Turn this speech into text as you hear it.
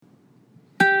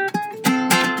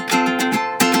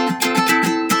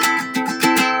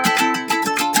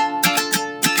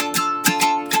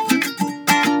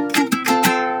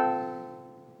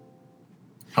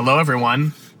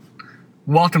everyone.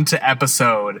 Welcome to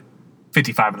episode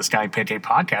 55 of the Scallion Pancake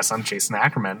Podcast. I'm Jason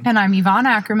Ackerman. And I'm Yvonne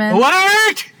Ackerman.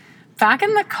 What? Back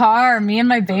in the car, me and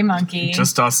my bay monkey.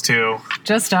 Just us two.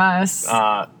 Just us.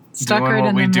 Doing what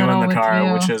in we the do middle in the with car,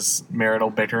 you. which is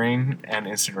marital bickering and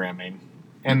Instagramming.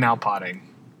 And now potting.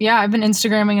 Yeah, I've been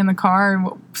Instagramming in the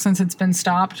car since it's been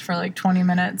stopped for like 20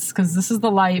 minutes because this is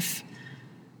the life.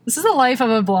 This is the life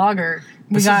of a blogger.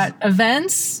 We got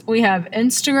events. We have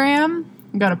Instagram.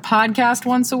 We got a podcast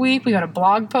once a week. We got a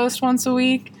blog post once a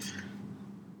week.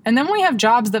 And then we have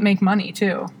jobs that make money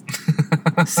too.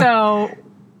 So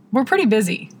we're pretty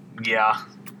busy. Yeah.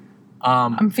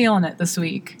 I'm feeling it this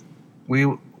week. We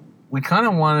kind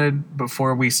of wanted,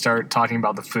 before we start talking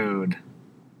about the food,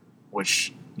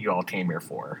 which you all came here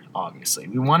for, obviously,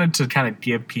 we wanted to kind of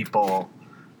give people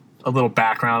a little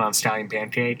background on Scallion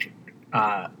Pancake,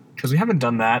 because we haven't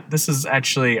done that. This is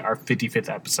actually our 55th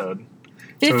episode.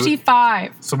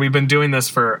 55. So we've been doing this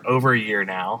for over a year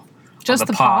now. Just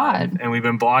the pod. And we've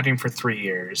been blogging for 3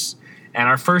 years. And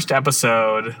our first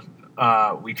episode,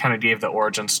 we kind of gave the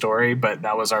origin story, but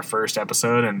that was our first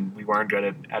episode, and we weren't good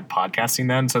at podcasting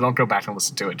then, so don't go back and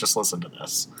listen to it. Just listen to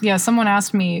this. Yeah, someone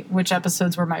asked me which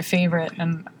episodes were my favorite,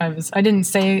 and I didn't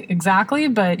say exactly,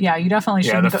 but yeah, you definitely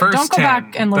should. Don't go 10,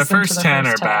 back and listen to the first 10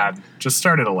 are 10. bad. Just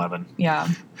start at 11. Yeah,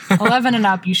 11 and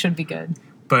up, you should be good.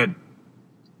 But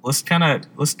let's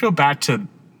go back to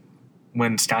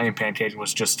when Scallion Pancake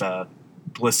was just a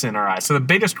bliss in our eyes. So the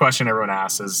biggest question everyone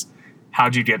asks is,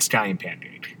 how'd you get Scallion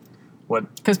Pancake?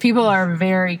 Because people are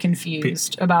very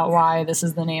confused about why this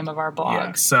is the name of our blog.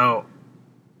 Yeah, so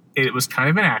it was kind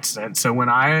of an accident. So when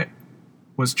I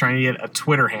was trying to get a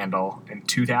Twitter handle in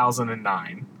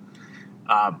 2009,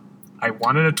 I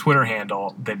wanted a Twitter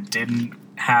handle that didn't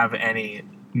have any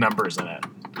numbers in it.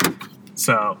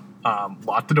 So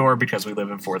locked the door because we live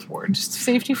in Fourth Ward. Just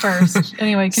safety first.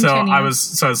 Anyway, continue. So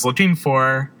I was looking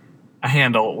for a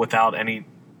handle without any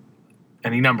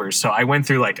numbers. So I went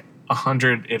through like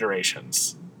 100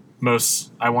 iterations.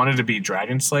 I wanted to be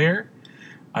Dragon Slayer.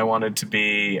 I wanted to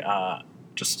be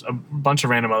just a bunch of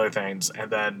random other things.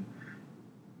 And then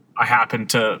I happened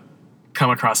to come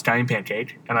across Scallion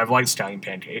Pancake, and I've liked Scallion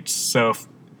Pancakes. So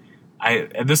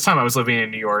at this time I was living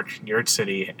in New York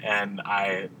City, and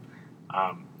I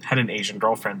had an Asian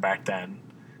girlfriend back then,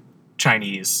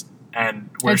 Chinese. And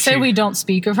I'd say we don't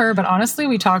speak of her, but honestly,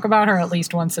 we talk about her at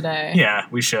least once a day. Yeah,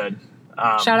 we should.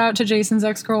 Shout out to Jason's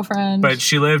ex-girlfriend. But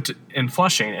she lived in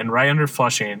Flushing, and right under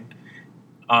Flushing,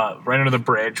 right under the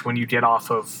bridge, when you get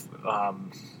off of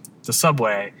the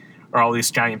subway, are all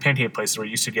these Scallion Pancake places where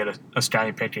you used to get a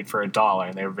Scallion Pancake for $1,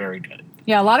 and they were very good.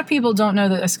 Yeah, a lot of people don't know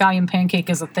that a Scallion Pancake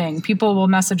is a thing. People will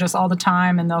message us all the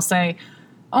time, and they'll say,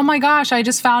 oh my gosh, I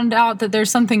just found out that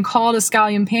there's something called a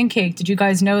Scallion Pancake. Did you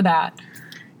guys know that?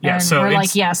 Yeah, and so we're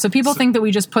like, yeah. So people think that we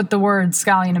just put the words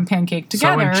scallion and pancake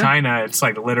together. So in China, it's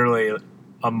like literally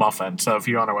a muffin. So if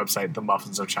you're on our website, the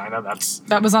muffins of China,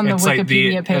 that was on the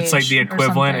Wikipedia page. It's like the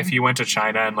equivalent if you went to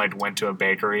China and like went to a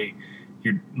bakery,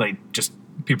 you're like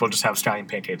people just have Scallion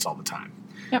pancakes all the time.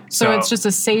 Yep. So it's just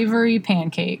a savory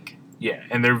pancake. Yeah,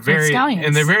 and they're very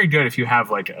good if you have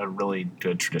like a really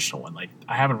good traditional one. Like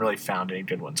I haven't really found any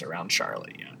good ones around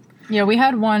Charlotte yet. Yeah, we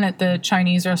had one at the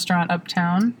Chinese restaurant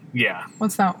uptown. Yeah.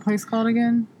 What's that place called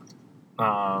again?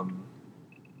 I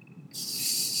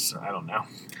don't know.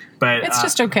 But it's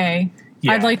just okay.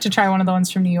 Yeah. I'd like to try one of the ones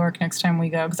from New York next time we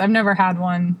go, because I've never had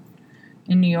one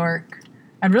in New York.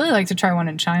 I'd really like to try one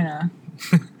in China.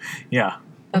 Yeah.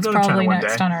 That's probably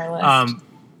next on our list.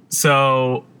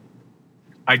 So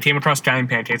I came across Scallion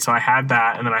Pancake, so I had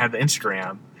that, and then I had the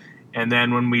Instagram. And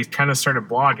then when we kind of started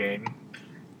blogging,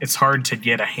 it's hard to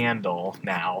get a handle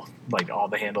now. Like, all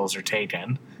the handles are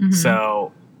taken. Mm-hmm.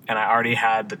 So, and I already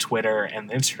had the Twitter and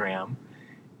the Instagram,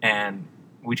 and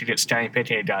we could get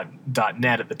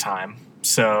ScallionPancake.net at the time.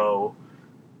 So,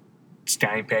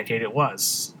 Scallion Pancake it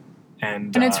was.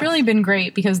 And it's really been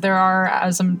great because there are,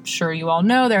 as I'm sure you all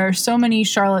know, there are so many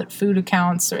Charlotte food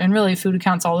accounts, and really food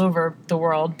accounts all over the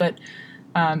world, but,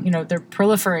 they're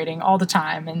proliferating all the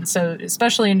time. And so,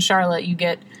 especially in Charlotte, you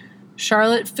get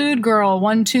Charlotte Food Girl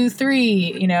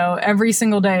 123, every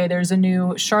single day there's a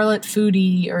new Charlotte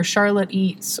Foodie or Charlotte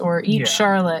Eats or Eat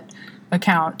Charlotte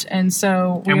account. And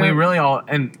so we really all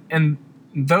and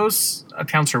those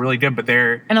accounts are really good, but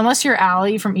they're, and unless you're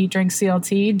Allie from Eat Drink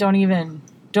CLT, don't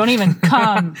even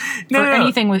come for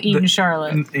anything with Eat in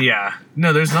Charlotte. Yeah.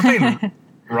 No, there's nothing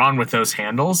wrong with those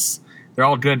handles. They're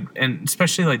all good, and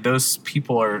especially like those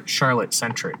people are Charlotte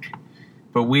centric.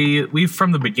 But we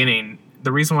from the beginning,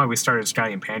 the reason why we started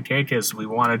Scallion Pancake is we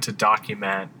wanted to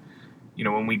document,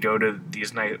 when we go to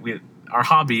these nights. our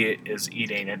hobby is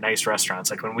eating at nice restaurants.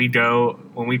 Like when we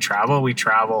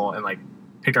travel and like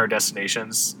pick our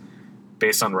destinations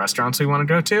based on restaurants we want to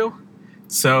go to.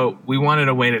 So we wanted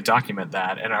a way to document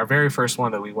that. And our very first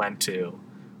one that we went to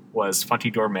was Funky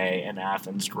Gourmet in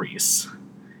Athens, Greece.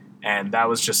 And that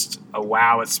was just a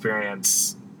wow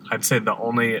experience. I'd say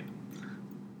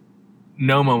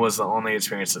Noma was the only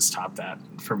experience that's topped that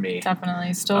for me.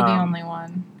 Definitely. Still the only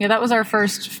one. Yeah, that was our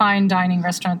first fine dining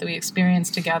restaurant that we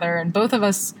experienced together. And both of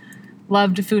us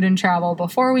loved food and travel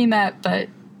before we met, but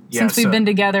since we've been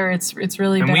together, it's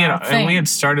really been our thing. And we had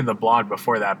started the blog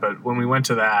before that, but when we went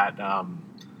to that,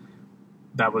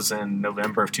 that was in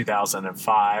November of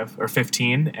 2005 or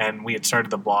 15, and we had started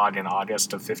the blog in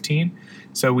August of 15.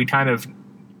 So we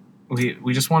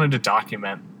just wanted to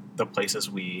document the places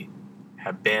we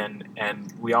have been,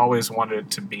 and we always wanted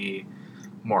it to be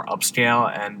more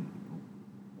upscale, and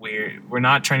we're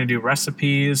not trying to do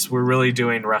recipes. We're really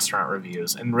doing restaurant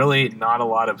reviews, and really not a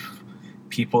lot of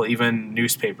people, even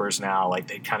newspapers now, like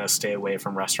they kind of stay away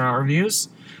from restaurant reviews.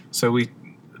 So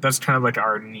that's kind of like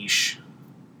our niche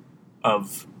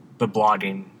of the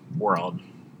blogging world,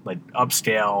 like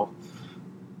upscale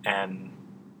and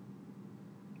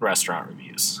restaurant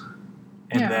reviews.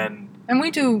 And we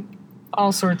do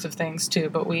all sorts of things too,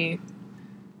 but we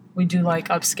do like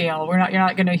upscale. You're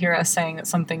not going to hear us saying that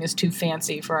something is too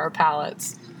fancy for our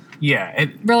palates. Yeah.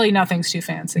 Really nothing's too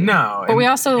fancy. No. But we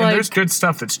also like... there's good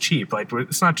stuff that's cheap. Like,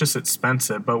 it's not just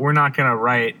expensive, but we're not going to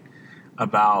write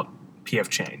about P.F.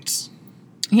 Chang's.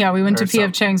 Yeah, we went to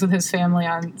P.F. Chang's with his family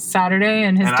on Saturday,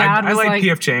 and dad was I like like,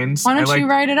 P.F. Chang's. Why don't you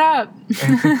write it up?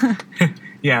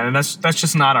 Yeah, and that's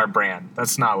just not our brand.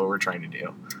 That's not what we're trying to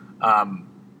do. But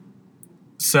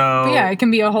yeah, it can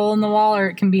be a hole in the wall, or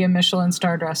it can be a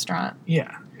Michelin-starred restaurant.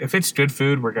 Yeah. If it's good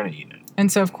food, we're going to eat it. And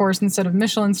so, of course, instead of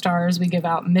Michelin stars, we give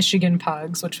out Michigan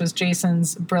pugs, which was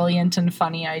Jason's brilliant and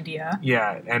funny idea.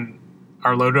 Yeah, and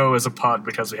our logo is a pug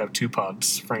because we have two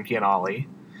pugs, Frankie and Ollie.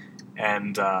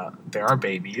 And they're our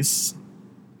babies,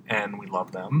 and we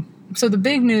love them. So the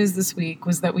big news this week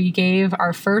was that we gave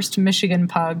our first Michigan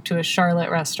pug to a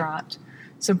Charlotte restaurant.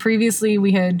 So previously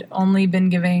we had only been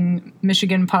giving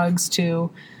Michigan pugs to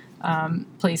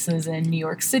places in New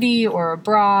York City or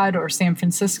abroad or San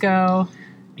Francisco.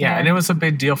 Yeah, and it was a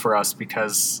big deal for us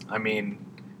because, I mean,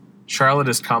 Charlotte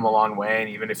has come a long way, and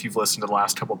even if you've listened to the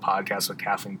last couple podcasts with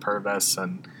Kathleen Purvis,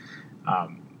 and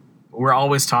we're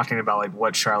always talking about like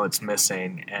what Charlotte's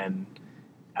missing. And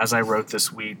as I wrote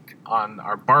this week on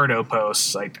our Bardo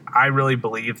posts, like I really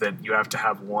believe that you have to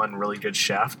have one really good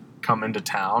chef come into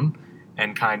town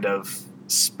and kind of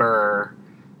spur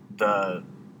the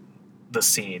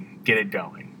scene, get it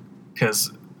going,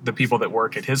 because the people that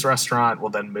work at his restaurant will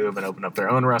then move and open up their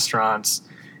own restaurants,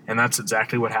 and that's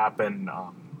exactly what happened.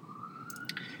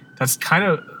 That's kind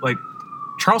of like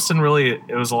Charleston. Really,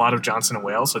 it was a lot of Johnson and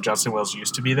Wales. So Johnson and Wales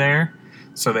used to be there,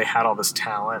 so they had all this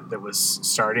talent that was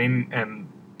starting. And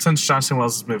since Johnson and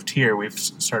Wales has moved here, we've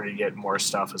started to get more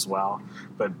stuff as well.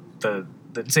 But the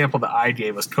example that I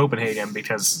gave was Copenhagen,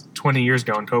 because 20 years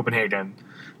ago in Copenhagen,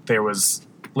 there was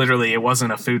literally, it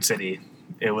wasn't a food city.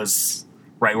 It was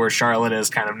right where Charlotte is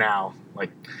kind of now.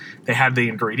 Like they had the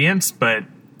ingredients, but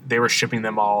they were shipping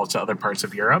them all to other parts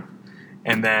of Europe.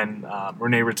 And then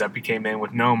Rene Redzepi came in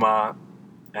with Noma,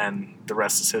 and the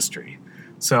rest is history.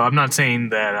 So I'm not saying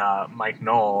that Mike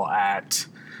Knoll at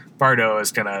Bardo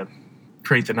is going to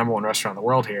create the number one restaurant in the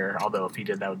world here, although if he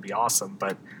did, that would be awesome.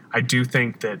 But I do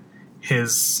think that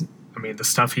the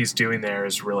stuff he's doing there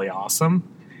is really awesome.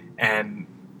 And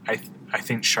I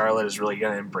think Charlotte is really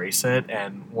going to embrace it.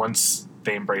 And once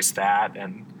they embrace that,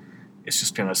 and it's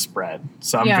just going to spread.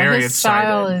 So I'm very his excited.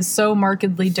 Style is so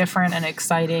markedly different and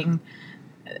exciting,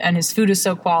 and his food is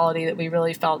so quality that we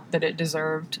really felt that it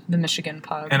deserved the Michigan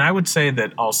pug. And I would say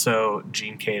that also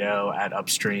Gene Cato at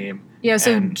Upstream. Yeah,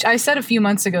 so I said a few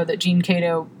months ago that Gene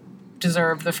Cato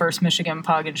deserved the first Michigan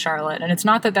pug in Charlotte. And it's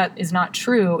not that that is not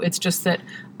true. It's just that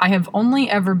I have only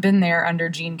ever been there under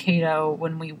Gene Cato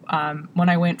when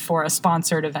I went for a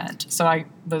sponsored event. So I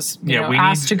was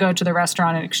asked to go to the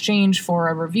restaurant in exchange for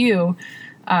a review.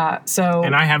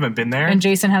 And I haven't been there. And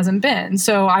Jason hasn't been.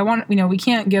 So we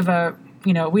can't give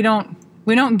we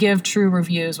don't give true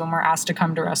reviews when we're asked to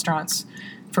come to restaurants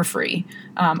for free.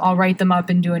 I'll write them up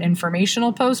and do an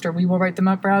informational post, or we will write them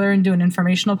up rather and do an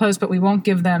informational post, but we won't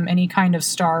give them any kind of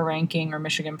star ranking or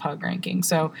Michigan pug ranking.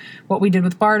 So what we did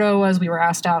with Bardo was we were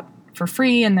asked out for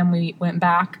free, and then we went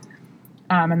back,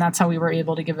 and that's how we were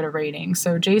able to give it a rating.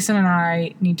 So Jason and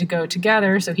I need to go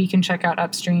together so he can check out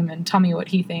Upstream and tell me what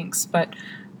he thinks. But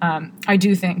I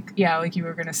do think, like you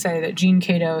were going to say, that Gene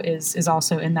Cato is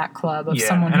also in that club of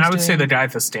someone. And who's I would say doing, the guy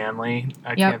at the Stanley.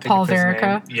 I can't think Paul of his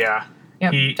Verica. name. Yeah.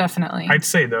 Yep, definitely. I'd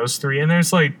say those three. And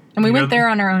there's like... And we went there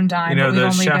on our own dime. You know, but we've the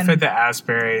only chef been at the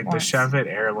Asbury, once. the chef at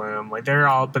Heirloom. Like, they're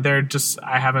all... But they're just...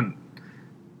 I haven't...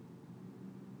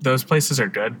 Those places are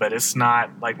good, but it's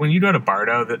not... Like, when you go to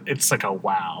Bardo, it's like a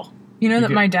wow. You know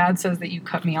that my dad says that you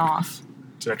cut me off.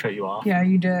 Did I cut you off? Yeah,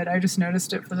 you did. I just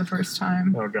noticed it for the first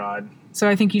time. Oh, God. So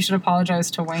I think you should apologize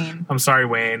to Wayne. I'm sorry,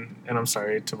 Wayne, and I'm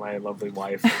sorry to my lovely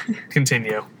wife.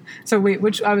 Continue. So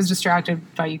wait, I was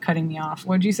distracted by you cutting me off.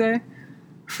 What'd you say?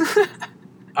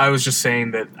 I was just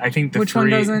saying that I think the Which three... one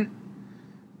doesn't?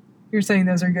 You're saying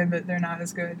those are good, but they're not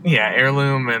as good. Yeah,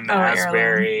 Heirloom and the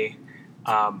Asbury.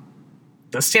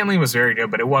 The Stanley was very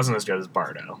good, but it wasn't as good as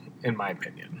Bardo, in my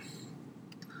opinion.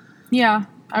 Yeah,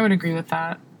 I would agree with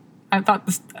that. I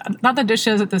thought not the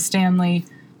dishes at the Stanley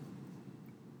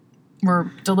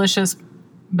were delicious,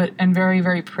 and very,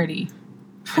 very pretty.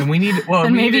 And we need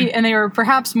and they were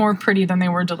perhaps more pretty than they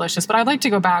were delicious. But I'd like to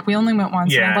go back. We only went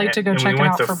once. Yeah, and I'd like to go check it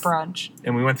out for brunch.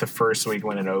 And we went the first week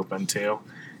when it opened too.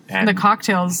 And the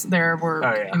cocktails there were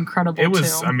incredible. It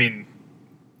was. Too. I mean,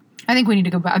 I think we need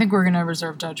to go back. I think we're going to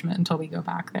reserve judgment until we go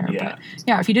back there. Yeah.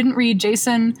 But if you didn't read,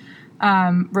 Jason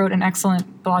wrote an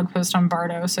excellent blog post on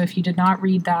Bardo. So if you did not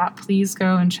read that, please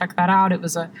go and check that out. It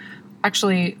was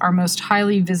actually our most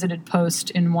highly visited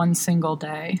post in one single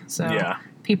day. So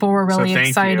people were really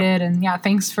excited. And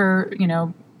thanks for,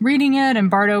 reading it.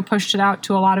 And Bardo pushed it out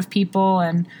to a lot of people.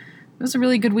 And it was a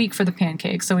really good week for the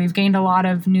pancakes. So we've gained a lot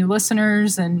of new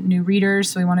listeners and new readers.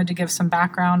 So we wanted to give some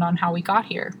background on how we got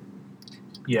here.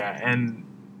 Yeah, and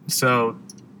so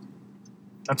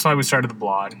that's why we started the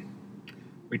blog.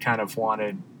 We kind of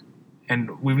wanted, and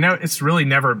it's really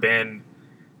never been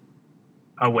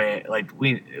a way, like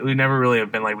we never really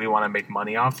have been like, we want to make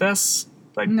money off this.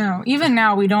 Like, no, even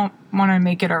now we don't want to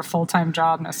make it our full-time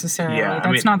job necessarily. Yeah,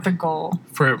 that's not the goal.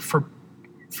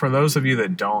 For those of you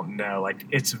that don't know, like,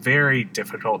 it's very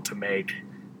difficult to make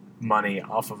money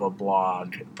off of a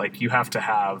blog. Like, you have to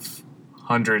have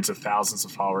hundreds of thousands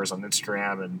of followers on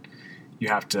Instagram, and you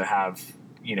have to have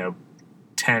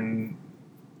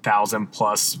 10,000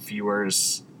 plus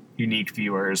unique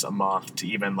viewers a month to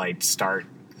even like start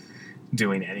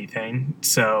doing anything.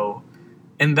 So,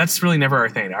 and that's really never our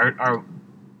thing.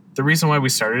 The reason why we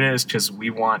started it is because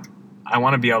I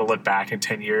want to be able to look back in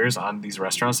 10 years on these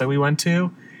restaurants that we went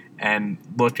to and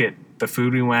look at the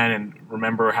food we went and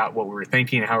remember what we were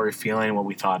thinking, how we were feeling, what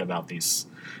we thought about these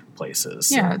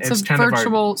places. Yeah, it's a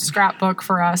virtual scrapbook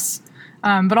for us.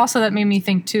 But also that made me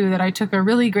think, too, that I took a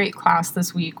really great class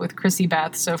this week with Chrissy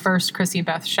Beth. So first, Chrissy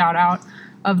Beth, shout out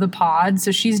of the pod.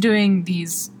 So she's doing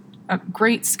these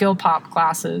great skill pop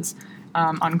classes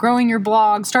on growing your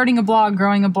blog, starting a blog,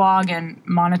 growing a blog, and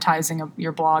monetizing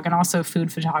your blog, and also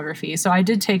food photography. So I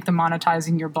did take the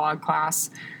monetizing your blog class,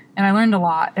 and I learned a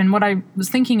lot. And what I was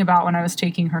thinking about when I was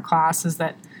taking her class is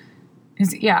I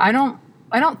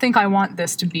don't think I want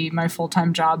this to be my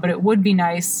full-time job, but it would be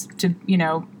nice to,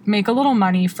 make a little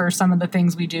money for some of the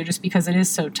things we do just because it is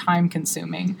so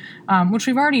time-consuming, which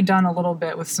we've already done a little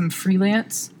bit with some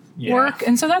freelance work.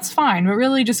 And so that's fine. But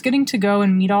really just getting to go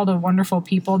and meet all the wonderful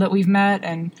people that we've met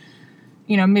and,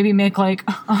 maybe make like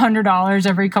 $100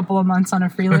 every couple of months on a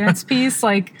freelance piece.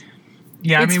 Like,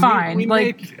 it's fine. We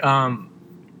make,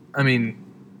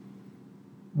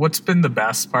 what's been the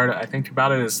best part, I think,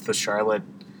 about it is the Charlotte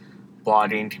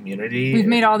blogging community. We've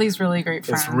made all these really great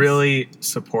friends. It's really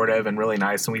supportive and really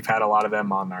nice, and we've had a lot of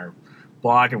them on our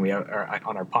blog and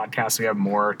on our podcast. We have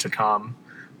more to come,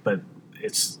 but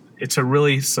it's a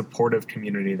really supportive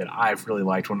community that I've really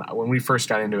liked. When we first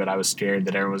got into it, I was scared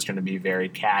that everyone was going to be very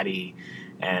catty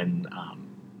and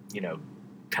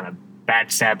kind of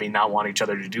backstabbing, not want each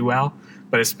other to do well.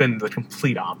 But it's been the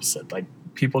complete opposite. Like,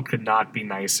 people could not be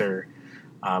nicer,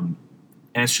 and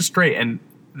it's just great. And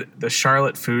the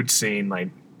Charlotte food scene, like,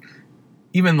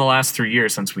 even the last 3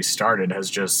 years since we started, has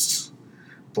just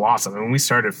blossomed. When we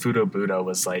started, Fudo Budo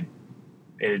was like,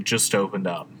 it had just opened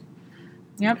up.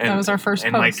 Yep, that was our first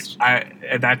post. Like,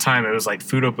 at that time, it was like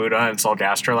Fudo Budo and Sol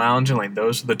Gastro Lounge, and like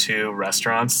those were the two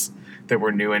restaurants that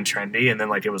were new and trendy. And then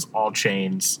like it was all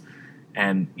chains,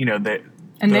 and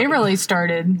they really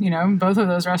started. Both of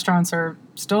those restaurants are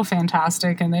still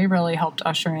fantastic, and they really helped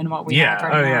usher in what we have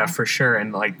right now. Yeah, for sure.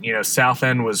 And like South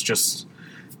End was just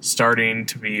starting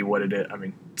to be what it is. I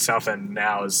mean, South End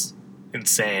now is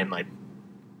insane. Like,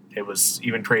 it was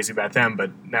even crazy back then, but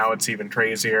now it's even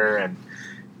crazier. And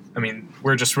I mean,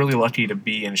 we're just really lucky to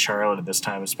be in Charlotte at this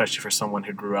time, especially for someone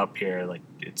who grew up here. Like,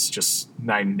 it's just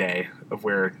night and day of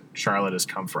where Charlotte has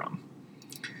come from.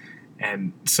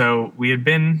 And so we had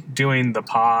been doing the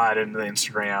pod and the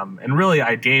Instagram, and really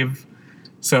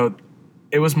so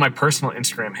it was my personal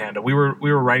Instagram handle. We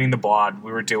were writing the blog,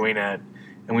 we were doing it,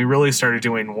 and we really started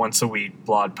doing once a week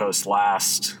blog posts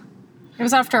last. It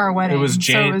was after our wedding. It was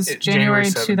January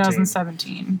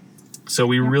 2017. So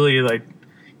we really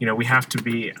we have to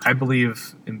be, I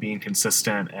believe in being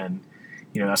consistent, and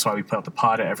that's why we put out the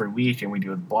pod every week and we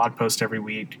do a blog post every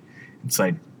week. It's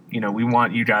like, we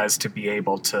want you guys to be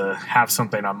able to have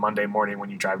something on Monday morning when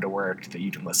you drive to work that you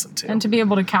can listen to. And to be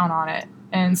able to count on it.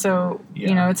 And so,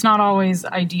 it's not always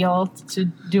ideal to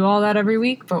do all that every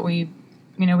week, but we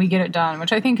get it done,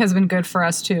 which I think has been good for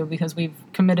us too, because we've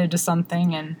committed to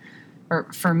something, or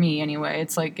for me anyway,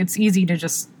 it's like, it's easy to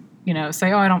just,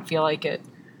 say, oh, I don't feel like it.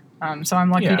 So I'm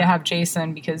lucky to have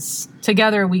Jason, because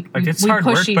together we it's we hard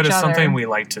push work, each but it's other. something we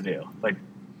like to do. Like,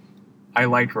 I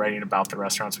like writing about the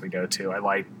restaurants we go to. I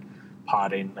like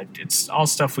podding. Like, it's all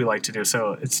stuff we like to do.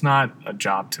 So it's not a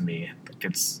job to me. Like,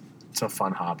 it's a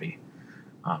fun hobby.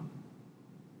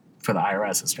 For the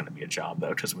IRS, it's going to be a job though,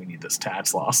 because we need this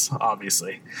tax loss,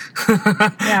 obviously.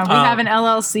 Yeah, we have an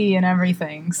LLC and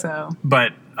everything. So,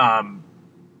 but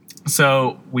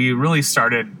so we really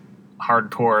started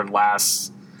hardcore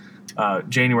last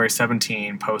January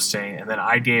 17 posting, and then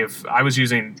I was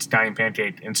using Stallion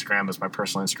Pancake Instagram as my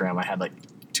personal Instagram. I had like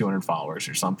 200 followers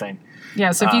or something.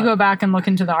 Yeah, so if you go back and look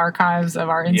into the archives of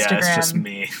our Instagram, it's just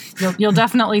me. you'll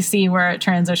definitely see where it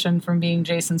transitioned from being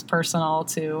Jason's personal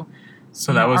to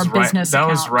that was our business that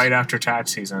account. was right after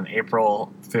tax season,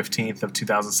 April 15th of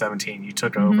 2017. You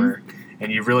took over,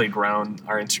 and you've really grown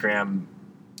our Instagram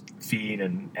feed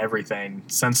and everything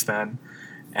since then.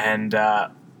 And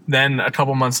then a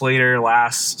couple months later,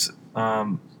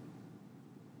 either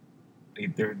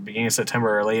beginning of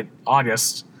September or late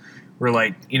August, we're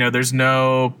like, there's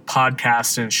no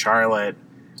podcast in Charlotte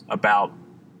about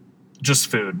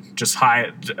just food, just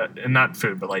not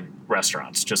food, but like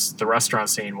restaurants, just the restaurant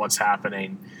scene, what's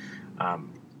happening.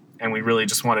 And we really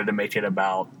just wanted to make it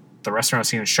about the restaurant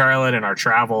scene in Charlotte and our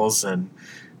travels and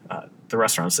the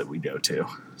restaurants that we go to.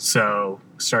 So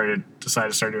decided to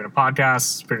start doing a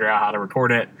podcast, figure out how to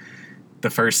record it. The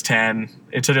first 10,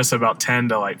 it took us about 10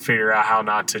 to like figure out how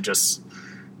not to just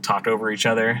talk over each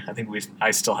other. I think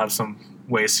I still have some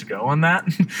ways to go on that,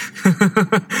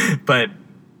 but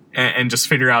and just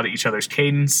figure out each other's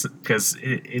cadence, because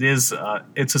it's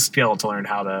a skill to learn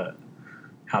how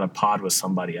to pod with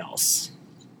somebody else.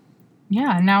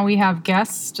 Yeah, and now we have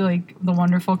guests like the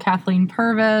wonderful Kathleen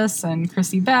Purvis and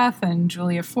Chrissy Beth and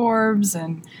Julia Forbes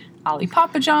and Ali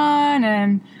Papajohn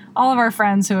and all of our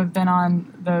friends who have been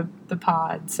on the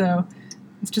pod. So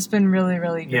it's just been really,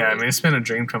 really great. Yeah, I mean, it's been a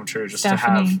dream come true just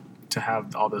Stephanie. to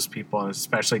have all those people, and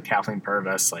especially Kathleen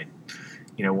Purvis, like,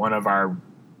 one of our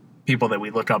people that we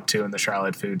look up to in the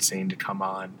Charlotte food scene, to come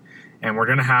on. And we're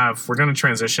gonna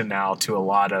transition now to a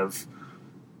lot of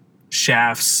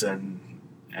chefs and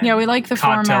we like the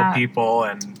cocktail format. people,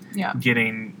 and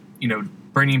getting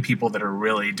bringing people that are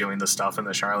really doing the stuff in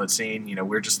the Charlotte scene.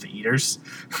 We're just the eaters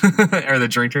or the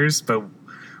drinkers, but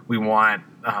we want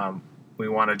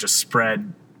to just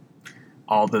spread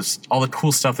all the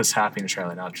cool stuff that's happening in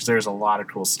Charlotte now, because there's a lot of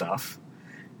cool stuff.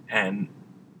 And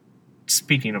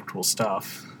speaking of cool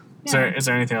stuff, is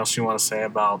there anything else you want to say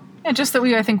about? Yeah, just that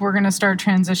I think we're going to start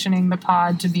transitioning the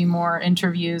pod to be more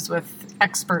interviews with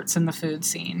experts in the food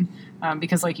scene,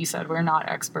 because, like you said, we're not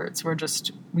experts. We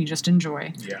just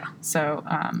enjoy. Yeah. So,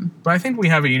 but I think we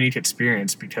have a unique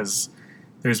experience, because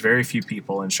there's very few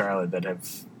people in Charlotte that have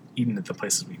eaten at the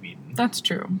places we've eaten. That's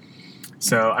true.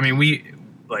 So, I mean,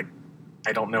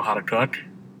 I don't know how to cook.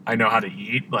 I know how to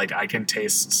eat. Like, I can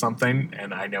taste something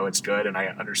and I know it's good and I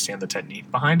understand the technique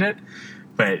behind it.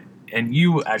 And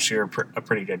you actually are a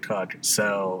pretty good cook.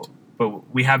 So,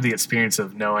 but we have the experience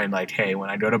of knowing, like, hey,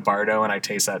 when I go to Bardo and I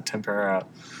taste that tempura,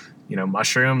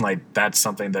 mushroom, like, that's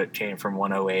something that came from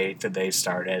 108 that they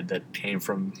started, that came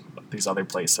from these other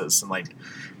places. And, like,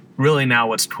 really now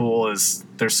what's cool is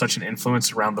there's such an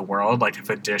influence around the world. Like, if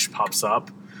a dish pops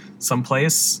up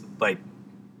someplace, like,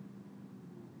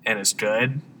 and it's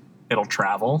good, it'll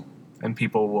travel and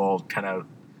people will kind of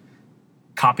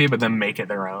copy it, but then make it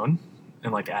their own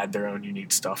and, like, add their own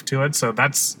unique stuff to it. So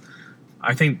that's,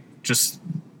 I think, just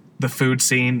the food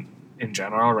scene in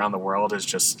general around the world is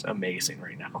just amazing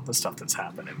right now, the stuff that's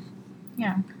happening.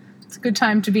 Yeah. It's a good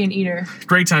time to be an eater.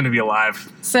 Great time to be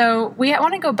alive. So we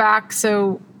want to go back. We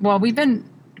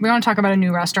want to talk about a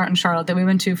new restaurant in Charlotte that we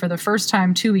went to for the first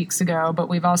time 2 weeks ago, but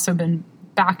we've also been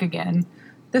back again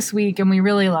this week, and we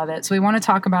really love it. So we want to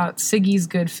talk about Siggy's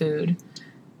Good Food,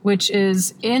 which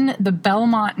is in the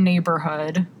Belmont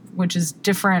neighborhood, which is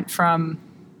different from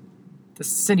the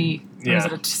city. Yeah. Is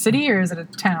it a city or is it a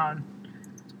town?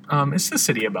 It's the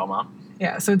city of Belmont.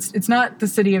 Yeah, so it's not the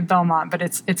city of Belmont, but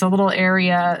it's a little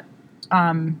area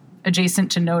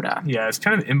adjacent to Noda. Yeah, it's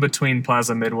kind of in between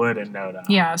Plaza Midwood and Noda.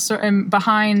 Yeah, so and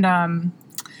behind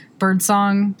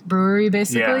Birdsong Brewery,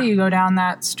 basically, Yeah. you go down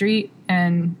that street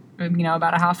and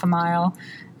about a half a mile,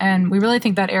 and we really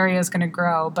think that area is going to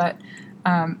grow. But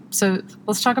so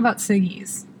let's talk about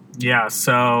Siggy's. Yeah,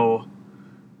 so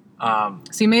So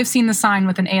you may have seen the sign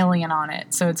with an alien on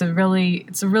it. So it's really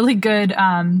good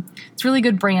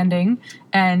branding.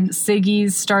 And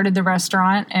Siggy's started the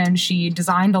restaurant, and she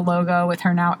designed the logo with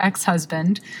her now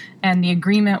ex-husband. And the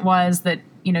agreement was that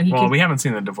we haven't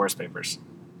seen the divorce papers.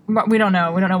 We don't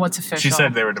know. We don't know what's official. She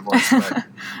said they were divorced, but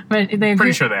but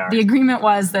pretty sure they are. The agreement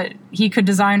was that he could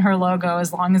design her logo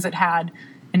as long as it had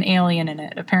an alien in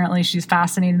it. Apparently, she's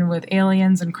fascinated with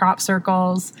aliens and crop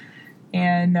circles,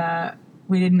 and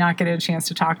we did not get a chance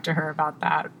to talk to her about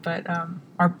that. But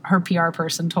her PR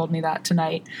person told me that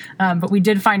tonight. But we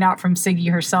did find out from Siggy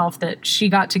herself that she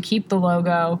got to keep the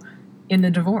logo in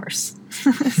the divorce.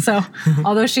 So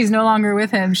although she's no longer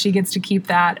with him, she gets to keep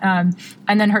that.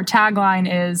 And then her tagline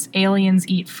is "Aliens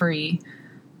Eat Free,"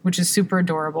 which is super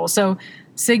adorable. So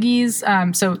Siggy's,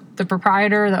 so the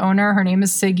proprietor, the owner, her name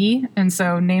is Siggy, and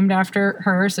so named after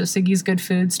her. So Siggy's Good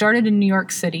Food started in New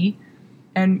York City.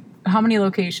 And how many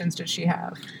locations did she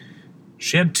have?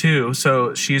 She had 2.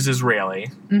 So she's Israeli,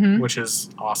 which is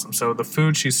awesome. So the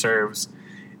food she serves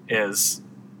is,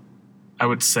 I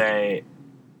would say,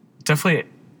 definitely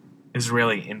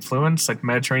Israeli influence, like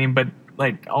Mediterranean, but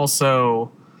like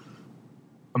also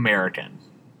American.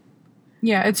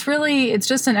 Yeah, it's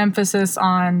just an emphasis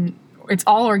on, it's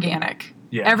all organic.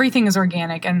 Yeah. Everything is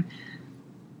organic. And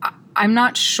I'm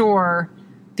not sure,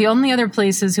 the only other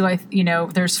places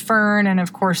there's Fern, and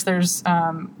of course there's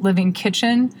Living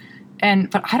Kitchen,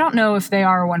 but I don't know if they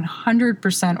are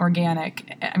 100%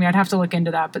 organic. I mean, I'd have to look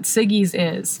into that, but Siggy's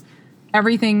is.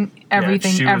 Everything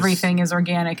is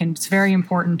organic, and it's very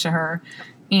important to her.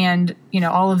 And,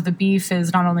 all of the beef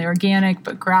is not only organic,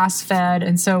 but grass-fed.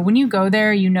 And so when you go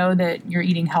there, you know that you're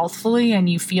eating healthfully and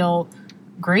you feel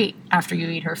great after you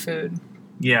eat her food.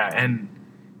 Yeah, and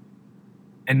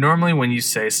normally when you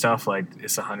say stuff like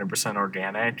it's 100%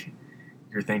 organic,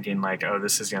 you're thinking like, oh,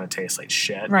 this is going to taste like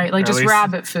shit. Right, like just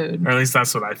rabbit food. Or at least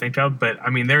that's what I think of. But, I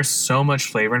mean, there's so much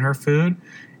flavor in her food.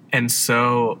 And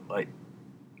so, like,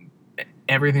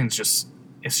 everything's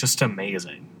it's just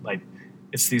amazing. Like,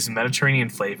 it's these Mediterranean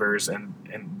flavors, and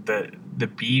the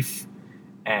beef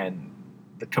and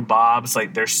the kebabs,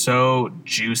 like, they're so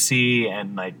juicy,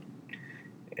 and like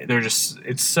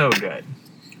it's so good.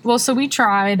 Well, so we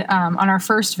tried on our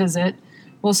first visit.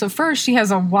 Well, so first she has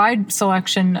a wide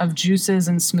selection of juices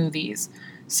and smoothies.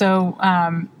 So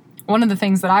one of the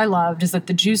things that I loved is that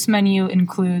the juice menu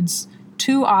includes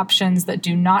 2 options that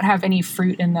do not have any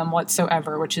fruit in them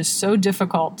whatsoever, which is so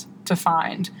difficult to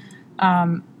find.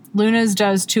 Luna's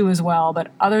does too as well,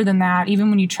 but other than that,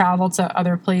 even when you travel to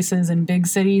other places in big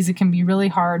cities, it can be really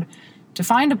hard to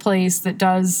find a place that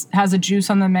has a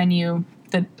juice on the menu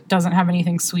that doesn't have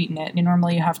anything sweet in it. And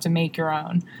normally you have to make your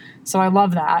own. So I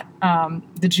love that.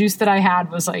 The juice that I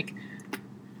had was like,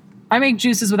 I make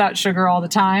juices without sugar all the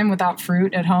time, without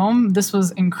fruit at home. This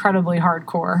was incredibly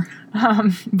hardcore,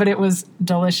 but it was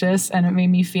delicious, and it made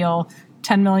me feel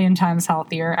 10 million times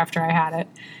healthier after I had it.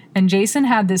 And Jason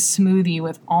had this smoothie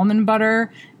with almond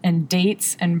butter and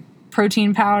dates and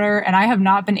protein powder, and I have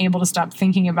not been able to stop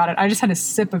thinking about it. I just had a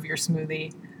sip of your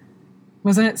smoothie.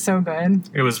 Wasn't it so good?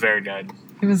 It was very good.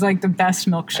 It was like the best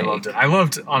milkshake. I loved it. I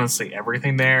loved, honestly,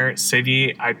 everything there.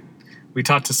 Siggy, we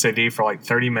talked to Siggy for like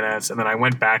 30 minutes, and then I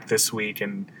went back this week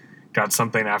and got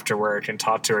something after work and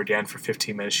talked to her again for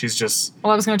 15 minutes. She's just...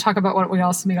 Well, I was going to talk about what we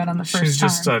got on the first time. She's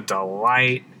just a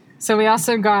delight. So we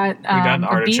also got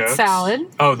a beet salad.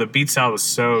 Oh, the beet salad was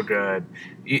so good.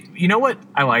 You know what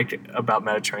I like about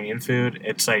Mediterranean food?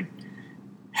 It's like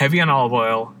heavy on olive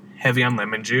oil, heavy on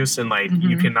lemon juice, and like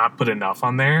you cannot put enough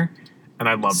on there. And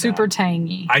I love that. Super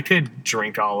tangy. I could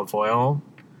drink olive oil,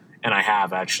 and I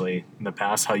have actually in the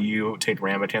past. How you take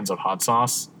ramekins of hot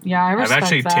sauce? Yeah, I respect I've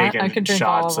actually that. taken I could drink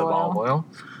shots of olive oil.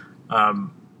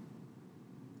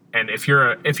 And if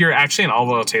you're actually an olive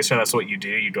oil taster, that's what you do.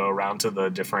 You go around to the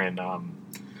different I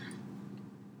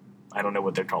don't know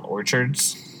what they're called,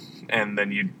 orchards, and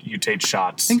then you take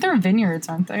shots. I think they're vineyards,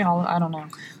 aren't they? I don't know.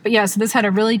 But yeah, so this had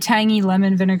a really tangy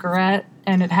lemon vinaigrette,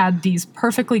 and it had these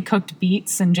perfectly cooked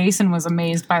beets, and Jason was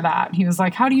amazed by that. He was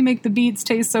like, how do you make the beets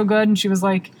taste so good? And she was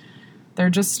like, they're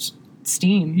just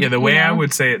steamed. Yeah, the way I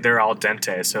would say it, they're al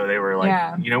dente, so they were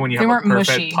like, when you have a perfect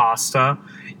mushy pasta,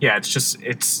 yeah,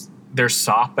 they're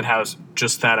soft but has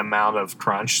just that amount of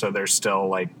crunch, so they're still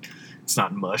like it's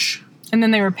not mush. And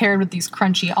then they were paired with these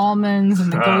crunchy almonds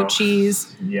and the goat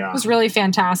cheese. Yeah. It was really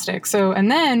fantastic. So,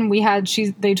 and then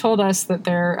they told us that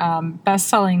their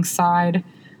best-selling side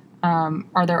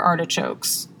are their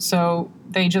artichokes. So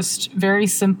they just very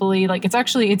simply, like,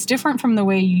 it's different from the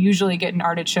way you usually get an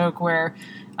artichoke where,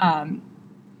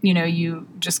 you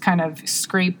just kind of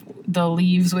scrape the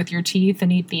leaves with your teeth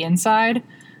and eat the inside.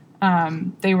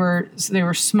 They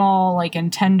were small, like,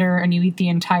 and tender, and you eat the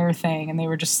entire thing. And they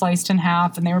were just sliced in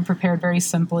half, and they were prepared very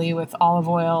simply with olive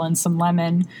oil and some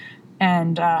lemon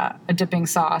and a dipping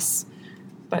sauce.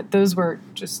 But those were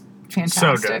just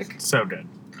fantastic. So good.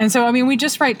 And so, I mean, we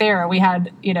just right there, we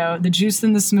had, the juice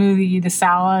in the smoothie, the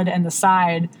salad, and the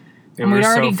side. And we'd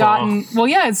already gotten, well,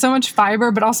 yeah, it's so much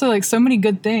fiber, but also like so many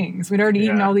good things. We'd already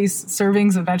eaten all these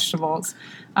servings of vegetables.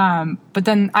 But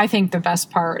then I think the best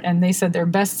part, and they said their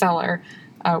best seller,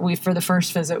 for the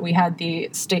first visit, we had the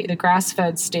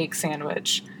grass-fed steak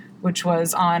sandwich, which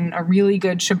was on a really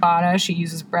good ciabatta. She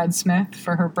uses Breadsmith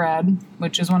for her bread,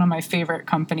 which is one of my favorite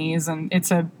companies. And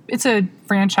it's a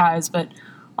franchise, but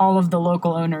all of the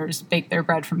local owners bake their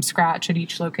bread from scratch at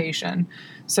each location.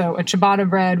 So a ciabatta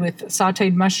bread with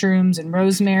sauteed mushrooms and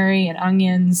rosemary and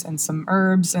onions and some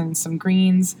herbs and some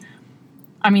greens.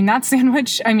 I mean, that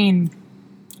sandwich,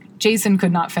 Jason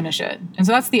could not finish it. And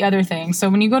so that's the other thing. So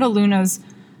when you go to Luna's,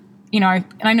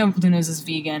 I know Luna's is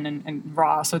vegan and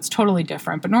raw, so it's totally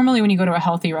different. But normally when you go to a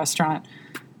healthy restaurant,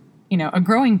 a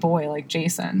growing boy like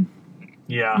Jason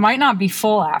might not be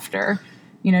full after.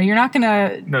 You're not going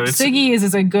to... No, Siggy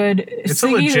is a good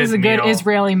meal.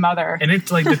 Israeli mother. And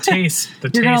it's like the taste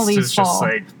You're gonna leave is full. Just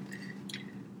like...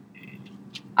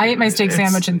 I ate my steak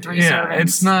sandwich in 3 servings. Yeah,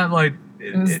 it's not like...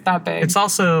 It was that big. It's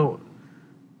also...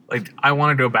 Like, I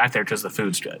want to go back there because the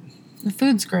food's good. The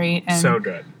food's great. And, so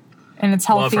good. And it's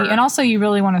healthy. And also you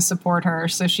really want to support her.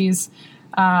 So she's...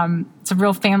 it's a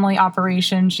real family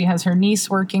operation. She has her niece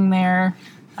working there.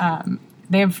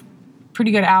 They have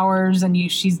pretty good hours,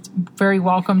 and she's very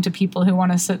welcome to people who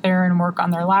want to sit there and work on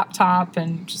their laptop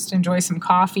and just enjoy some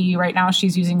coffee. Right now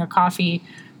she's using a coffee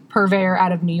purveyor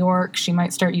out of New York. She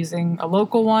might start using a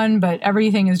local one, but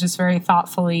everything is just very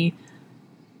thoughtfully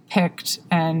picked.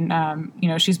 And,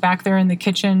 she's back there in the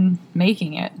kitchen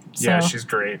making it. So yeah, she's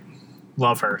great.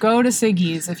 Love her. Go to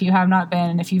Siggy's if you have not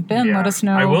been. And if you've been, let us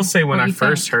know. I will say when I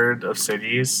first heard of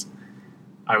Siggy's,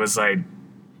 I was like,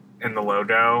 in the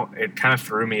logo, it kind of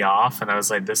threw me off, and I was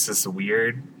like, this is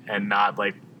weird, and not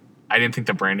like, I didn't think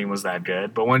the branding was that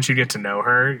good. But once you get to know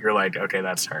her, you're like, okay,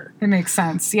 that's her. It makes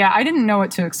sense. Yeah, I didn't know what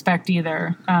to expect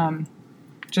either,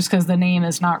 just because the name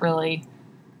is not really...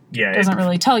 Yeah, doesn't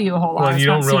really tell you a whole lot. Well, you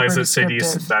don't realize that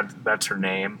Siggy's that's her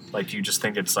name. Like, you just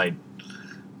think it's like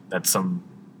that's some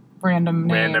random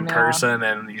person,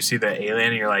 and you see the alien,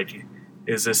 and you're like,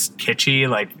 is this kitschy?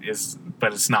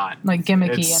 But it's not. Like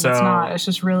gimmicky, it's not. It's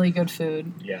just really good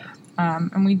food. Yeah.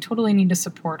 And we totally need to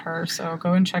support her, so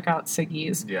go and check out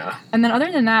Siggy's. Yeah. And then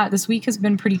other than that, this week has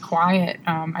been pretty quiet.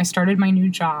 I started my new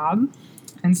job,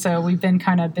 and so we've been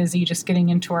kind of busy just getting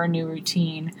into our new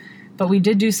routine. But we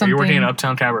did do something. Are you working at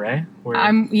Uptown Cabaret?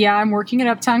 I'm working at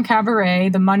Uptown Cabaret.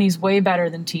 The money's way better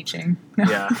than teaching.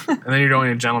 Yeah. And then you're going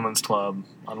to Gentleman's Club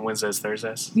on Wednesdays,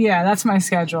 Thursdays? Yeah, that's my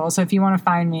schedule. So if you want to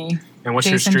find me. And what's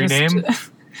your street name?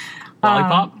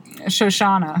 Lollipop?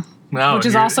 Shoshana. No, which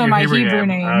is also my Hebrew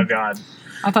name. Oh, God.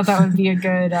 I thought that would be a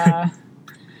good...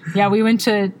 Yeah, we went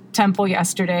to temple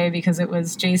yesterday because it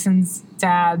was Jason's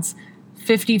dad's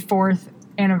 54th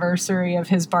anniversary of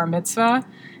his bar mitzvah.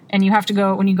 And you have to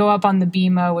go, when you go up on the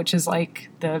bima, which is like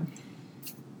the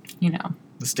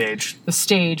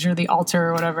stage or the altar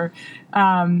or whatever,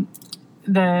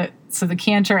 so the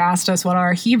cantor asked us what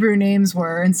our Hebrew names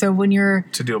were. And so when you're...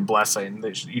 To do a blessing.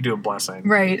 You do a blessing.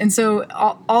 Right. And so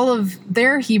all of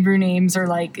their Hebrew names are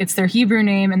like, it's their Hebrew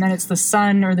name, and then it's the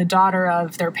son or the daughter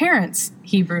of their parents'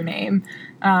 Hebrew name.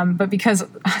 But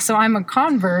so I'm a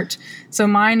convert, so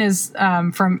mine is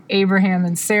from Abraham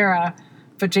and Sarah,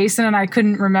 but Jason and I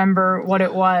couldn't remember what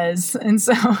it was. And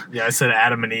so... Yeah, I said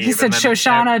Adam and Eve. He said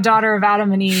Shoshana, daughter of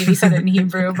Adam and Eve. He said it in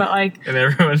Hebrew, but like... And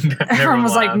everyone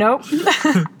was like, nope.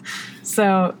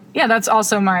 So, yeah, that's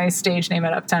also my stage name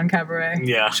at Uptown Cabaret.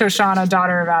 Yeah. Shoshana,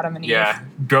 daughter of Adam and Eve. Yeah.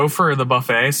 Go for the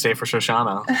buffet, stay for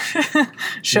Shoshana.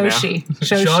 Shoshi.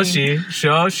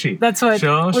 Shoshi. That's what...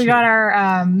 Shoshi. We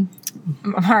got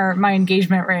my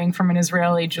engagement ring from an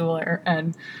Israeli jeweler,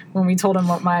 and when we told him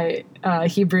what my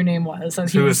Hebrew name was,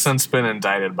 who has since been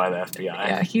indicted by the FBI.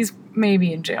 Yeah, he's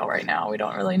maybe in jail right now. We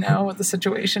don't really know what the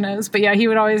situation is, but yeah, he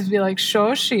would always be like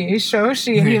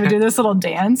shoshi, and he would do this little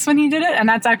dance when he did it, and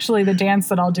that's actually the dance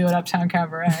that I'll do at Uptown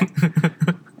Cabaret.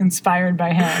 inspired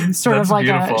by him. Sort That's of like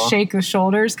beautiful. a shake the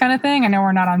shoulders kind of thing. I know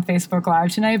we're not on Facebook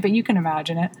Live tonight, but you can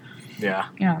imagine it. Yeah.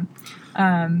 Yeah.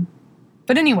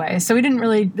 But anyway, so we didn't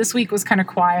really, this week was kind of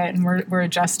quiet, and we're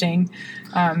adjusting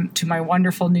to my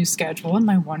wonderful new schedule and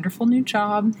my wonderful new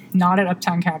job, not at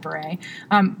Uptown Cabaret.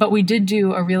 But we did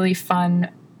do a really fun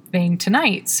thing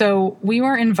tonight. So we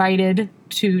were invited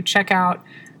to check out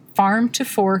Farm to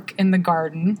Fork in the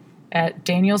Garden at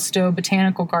Daniel Stowe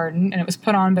Botanical Garden, and it was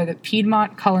put on by the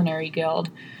Piedmont Culinary Guild.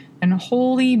 And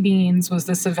holy beans, was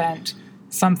this event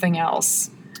something else.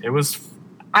 It was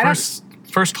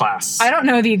first class. I don't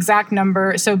know the exact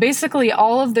number. So basically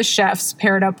all of the chefs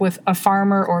paired up with a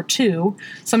farmer or two,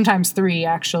 sometimes three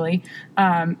actually,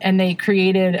 and they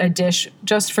created a dish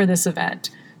just for this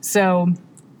event. So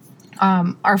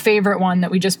our favorite one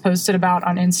that we just posted about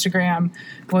on Instagram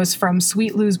was from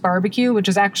Sweet Lou's Barbecue, which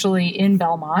is actually in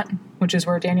Belmont, which is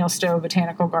where Daniel Stowe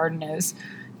Botanical Garden is.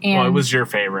 And Well, it was your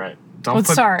favorite. Don't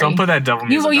put that devil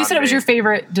music you on said it was me. your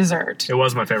favorite dessert. It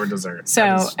was my favorite dessert.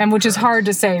 So, and which is hard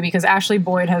to say because Ashley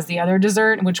Boyd has the other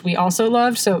dessert, which we also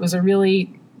loved. So it was a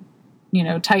really,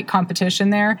 tight competition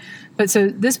there. But so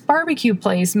this barbecue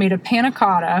place made a panna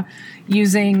cotta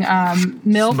using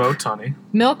Smoked honey.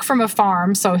 milk from a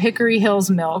farm, so Hickory Hills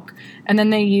milk, and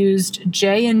then they used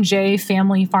J&J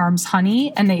Family Farms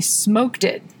honey, and they smoked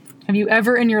it. Have you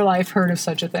ever in your life heard of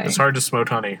such a thing? It's hard to smoke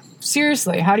honey.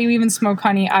 Seriously, how do you even smoke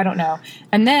honey? I don't know.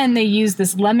 And then they used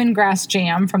this lemongrass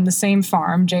jam from the same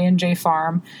farm, J&J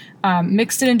Farm,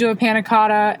 mixed it into a panna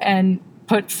cotta and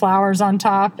put flowers on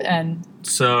top, and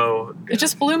So it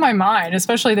just blew my mind,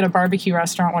 especially that a barbecue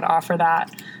restaurant would offer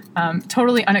that.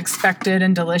 Totally unexpected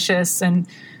and delicious. And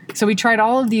so we tried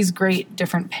all of these great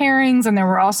different pairings, and there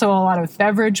were also a lot of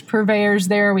beverage purveyors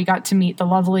there. We got to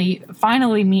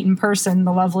finally meet in person,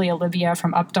 the lovely Olivia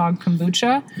from Updog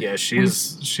Kombucha. yeah, she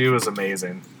was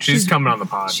amazing. She's coming on the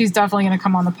pod. She's definitely going to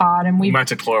come on the pod, and We might have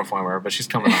to chloroform her, but she's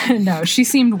coming on. no, she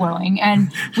seemed willing,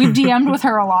 and we've DM'd with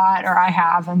her a lot, or I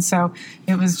have, and so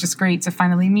it was just great to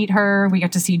finally meet her. We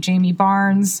got to see Jamie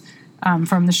Barnes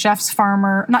from the Chef's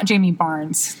Farmer. Not Jamie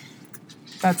Barnes.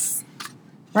 That's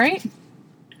right?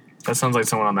 That sounds like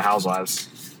someone on the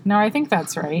Housewives. No, I think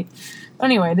that's right.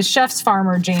 Anyway, the Chef's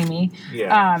Farmer, Jamie.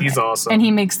 Yeah, he's awesome. And he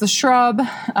makes the shrub.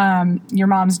 Your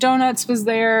Mom's Donuts was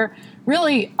there.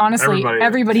 Really, honestly,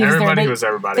 everybody was there. Everybody was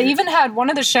everybody. They even had,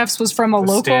 one of the chefs was from a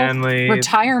local Stanley.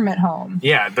 retirement home.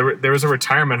 Yeah, there was a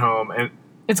retirement home, and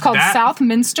It's called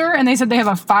Southminster, and they said they have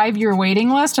a 5-year waiting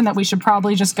list, and that we should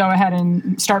probably just go ahead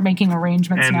and start making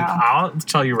arrangements now. I'll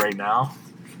tell you right now,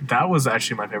 that was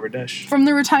actually my favorite dish. From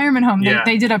the retirement home, Yeah.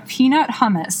 they did a peanut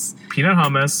hummus. Peanut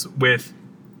hummus with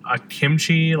a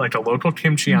kimchi, like a local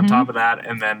kimchi on top of that,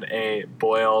 and then a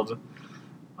boiled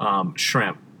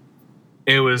shrimp.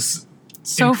 It was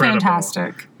So incredible.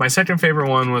 fantastic. My second favorite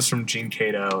one was from Gene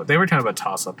Cato. They were kind of a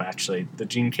toss-up, actually. The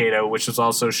Gene Cato, which was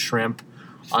also shrimp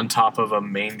on top of a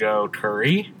mango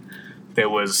curry. That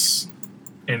was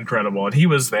incredible. And he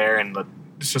was there, and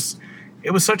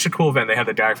it was such a cool event. They had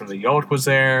the guy from the Yolk was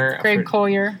there. Greg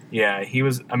Collier. Yeah, he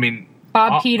was,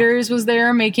 Bob Peters was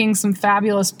there making some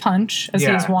fabulous punch, as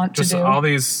he's wont to do.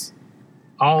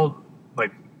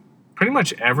 Pretty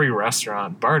much every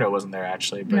restaurant. Bardo wasn't there,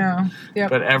 actually. But, No. Yep.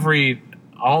 But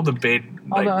all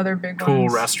the other big cool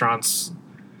ones. restaurants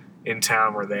in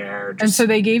town were there. And so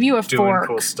they gave you a doing fork.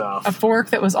 cool stuff. A fork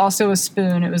that was also a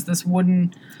spoon. It was this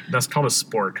wooden... That's called a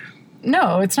spork.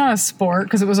 No, it's not a spork,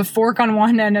 because it was a fork on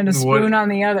one end and a spoon on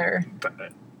the other.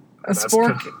 A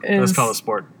spork is... That's called a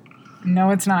sport.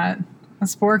 No, it's not. A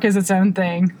spork is its own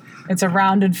thing. It's a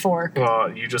rounded fork.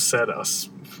 Well, you just said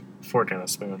fork and a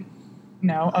spoon.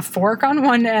 No, a fork on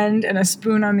one end and a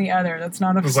spoon on the other. That's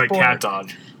not a It was like cat dog.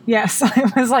 Yes,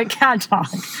 it was like cat dog.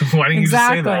 Why didn't you just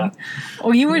say that?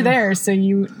 Well, you were there, so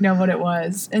you know what it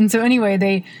was. And so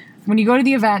anyway, when you go to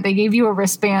the event, they gave you a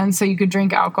wristband so you could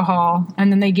drink alcohol,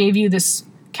 and then they gave you this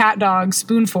cat dog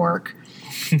spoon fork.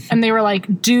 And they were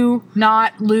like, do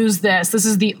not lose this. This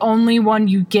is the only one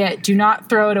you get. Do not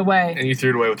throw it away. And you threw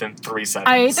it away within 3 seconds.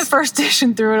 I ate the first dish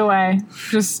and threw it away.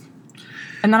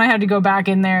 And then I had to go back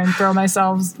in there and throw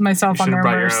myself on their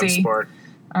mercy.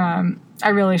 I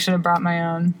really should have brought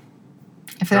my own.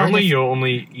 Normally you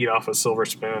only eat off a silver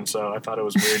spoon, so I thought it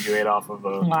was weird you ate off of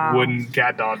a wooden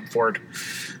cat dog fork.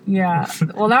 Yeah.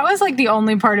 Well, that was like the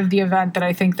only part of the event that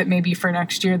I think that maybe for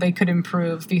next year they could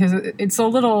improve, because it's a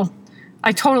little...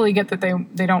 I totally get that they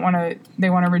want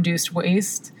to reduce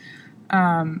waste,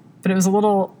 but it was a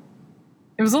little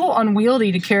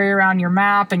unwieldy to carry around your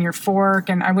map and your fork,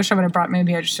 and I wish I would have brought,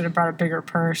 maybe I should have brought a bigger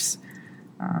purse.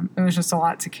 It was just a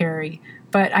lot to carry.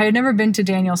 But I had never been to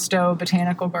Daniel Stowe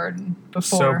Botanical Garden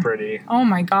before. So pretty. Oh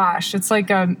my gosh. It's like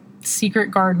a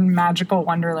secret garden magical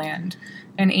wonderland.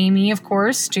 And Amy, of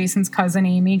course, Jason's cousin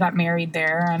Amy, got married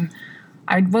there. And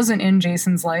I wasn't in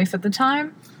Jason's life at the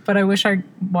time, but I wish I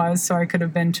was so I could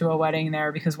have been to a wedding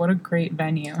there because what a great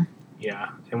venue.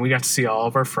 Yeah. And we got to see all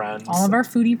of our friends. All of our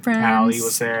foodie friends. Allie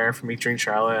was there from Meet Drink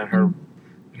Charlotte and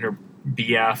her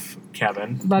BF,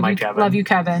 Kevin. Kevin. Love you,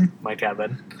 Kevin. My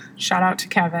Kevin. Shout out to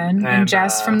Kevin. And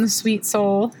Jess from The Sweet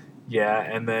Soul. Yeah,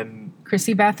 and then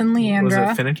Chrissy Beth and Leandra. Was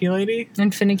it Finicky Lady?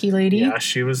 And Finicky Lady. Yeah,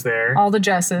 she was there. All the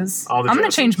Jesses. I'm going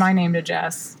to change my name to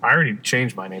Jess. I already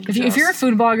changed my name to Jess. If you're a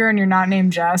food blogger and you're not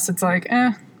named Jess, it's like,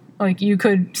 like you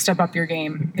could step up your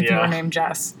game if you were named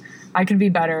Jess. I could be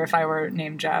better if I were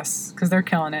named Jess because they're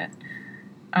killing it.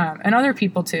 And other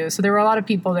people too. So there were a lot of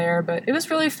people there, but it was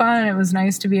really fun. It was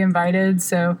nice to be invited.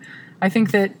 So I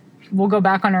think that we'll go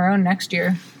back on our own next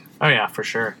year. Oh yeah, for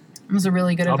sure. It was a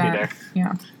really good event. I'll be there.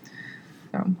 Yeah.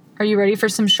 So, are you ready for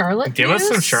some Charlotte Give news? us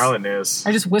some Charlotte news.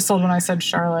 I just whistled when I said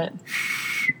Charlotte.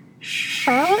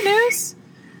 Charlotte news?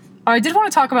 Oh, I did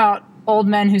want to talk about old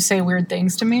men who say weird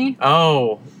things to me.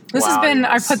 Oh, this has been,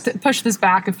 yes. I pushed this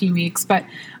back a few weeks, but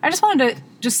I just wanted to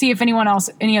just see if any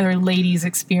other ladies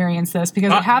experience this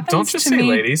because it happens to me. Don't just say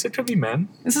ladies, it could be men.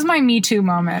 This is my Me Too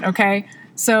moment, okay?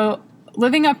 So,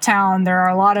 living uptown, there are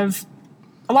a lot of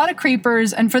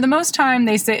creepers, and for the most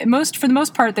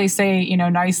part, they say,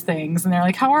 nice things, and they're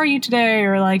like, "How are you today?"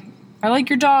 or like, "I like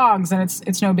your dogs," and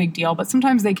it's no big deal. But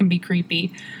sometimes they can be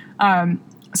creepy.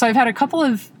 So I've had a couple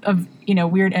of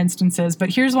weird instances, but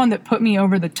here's one that put me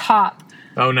over the top.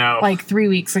 Oh no! Like 3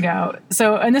 weeks ago.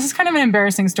 So, and this is kind of an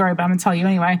embarrassing story, but I'm gonna tell you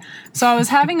anyway. So I was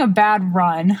having a bad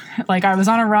run. Like I was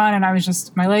on a run,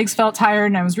 and my legs felt tired,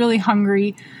 and I was really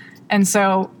hungry. And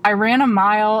so I ran a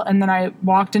mile and then I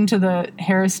walked into the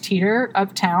Harris Teeter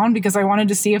uptown because I wanted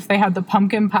to see if they had the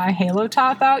pumpkin pie halo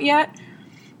top out yet.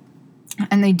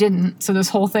 And they didn't. So this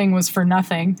whole thing was for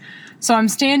nothing. So I'm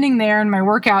standing there in my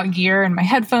workout gear and my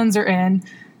headphones are in,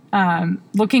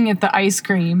 looking at the ice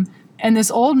cream. And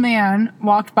this old man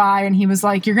walked by and he was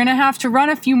like, "You're going to have to run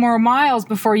a few more miles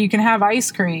before you can have ice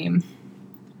cream."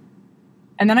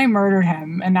 And then I murdered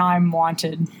him and now I'm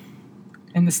wanted.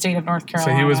 In the state of North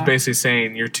Carolina. So he was basically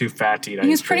saying you're too fat to eat ice cream.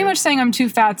 He was pretty much saying I'm too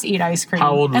fat to eat ice cream.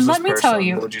 How old was this person? And let me tell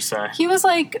you, what would you say? He was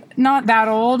like not that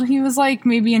old. He was like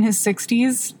maybe in his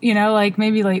 60s, like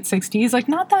maybe late 60s, like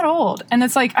not that old. And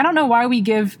it's like, I don't know why we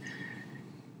give,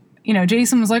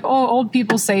 Jason was like, "Oh, old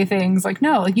people say things." Like,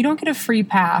 no, like you don't get a free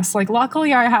pass. Like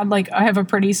luckily I have a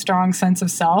pretty strong sense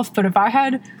of self, but if I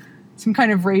had some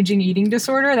kind of raging eating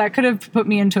disorder, that could have put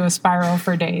me into a spiral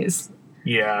for days.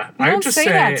 Yeah, I would just say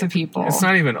that to people. It's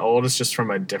not even old; it's just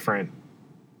from a different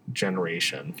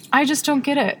generation. I just don't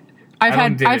get it. I've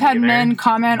had men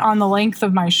comment on the length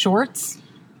of my shorts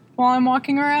while I'm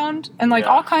walking around, and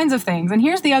all kinds of things. And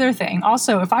here's the other thing: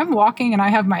 also, if I'm walking and I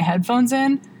have my headphones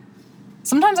in,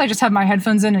 sometimes I just have my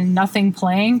headphones in and nothing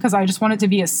playing because I just want it to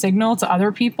be a signal to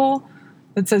other people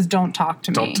that says, "Don't talk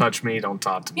to me. Don't touch me. Don't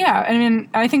talk to me." Yeah, I mean,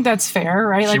 I think that's fair,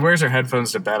 right? She wears her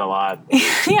headphones to bed a lot.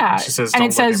 Yeah. She says, and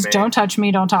it says, "Don't touch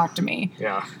me. Don't talk to me."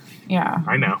 Yeah. Yeah.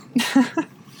 I know.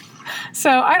 So,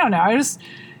 I don't know.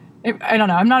 I don't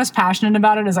know. I'm not as passionate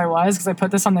about it as I was because I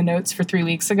put this on the notes for 3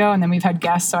 weeks ago, and then we've had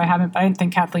guests, so I didn't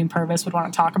think Kathleen Purvis would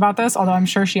want to talk about this, although I'm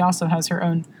sure she also has her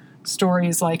own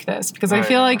stories like this. Because I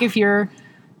feel like if you're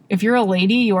a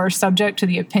lady, you are subject to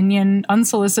the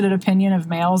unsolicited opinion of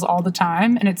males all the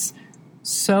time, and it's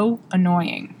so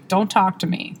annoying. Don't talk to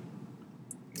me.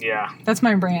 Yeah. That's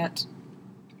my rant.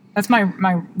 That's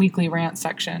my weekly rant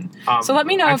section. So let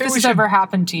me know if this has ever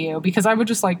happened to you, because I would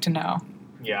just like to know.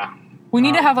 Yeah. We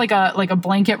need to have like a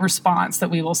blanket response that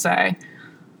we will say.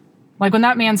 Like when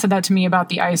that man said that to me about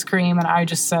the ice cream, and I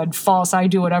just said, "False, I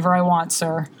do whatever I want,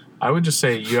 sir." I would just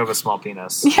say, "You have a small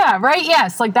penis." Yeah, right?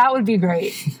 Yes, like that would be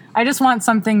great. I just want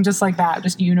something just like that,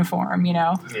 just uniform,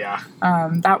 Yeah.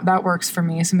 That works for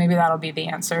me, so maybe that'll be the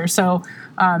answer. So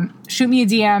shoot me a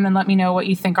DM and let me know what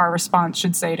you think our response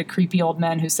should say to creepy old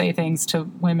men who say things to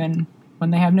women when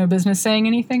they have no business saying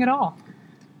anything at all.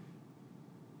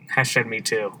 Hashtag me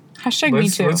too. Hashtag me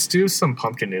too. Let's do some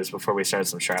pumpkin news before we start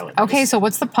some Charlotte news. Okay, so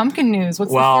what's the pumpkin news?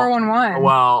 What's the 411?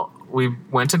 Well, we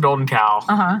went to Golden Cow.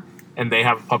 Uh-huh. And they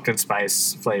have a pumpkin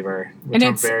spice flavor, which and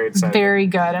I'm it's very excited. Very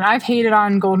good. And I've hated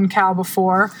on Golden Cow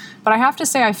before, but I have to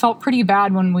say I felt pretty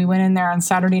bad when we went in there on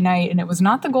Saturday night, and it was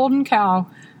not the Golden Cow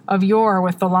of yore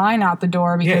with the line out the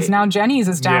door, because now Jenny's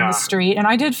is down the street, and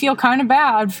I did feel kind of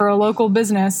bad for a local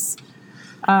business.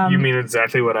 You mean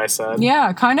exactly what I said?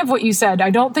 Yeah, kind of what you said. I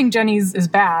don't think Jenny's is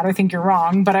bad. I think you're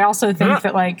wrong, but I also think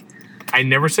that I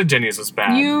never said Jenny's was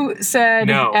bad. You said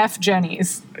No. F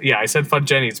Jenny's. Yeah, I said fuck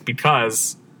Jenny's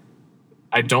because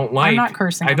I don't like. I'm not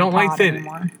cursing. I don't like that.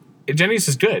 Anymore. Jenny's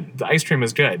is good. The ice cream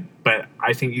is good, but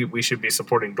I think we should be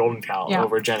supporting Golden Cow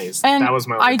over Jenny's. And that was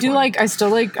my. Only point. I still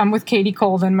like. I'm with Katie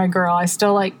Colvin, my girl. I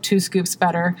still like 2 Scoops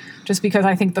better, just because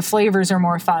I think the flavors are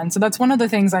more fun. So that's one of the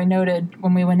things I noted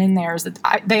when we went in there is that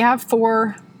they have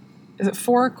 4. Is it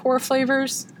 4 core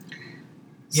flavors?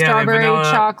 Yeah, strawberry, vanilla,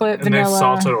 chocolate, and vanilla, then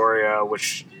salted Oreo,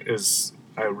 which is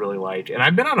I really like. And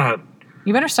I've been on a.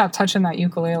 You better stop touching that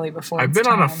ukulele before. I've been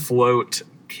on a float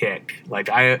kick. Like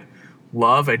I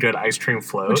love a good ice cream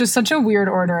float, which is such a weird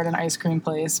order at an ice cream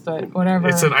place, but whatever.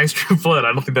 It's an ice cream float.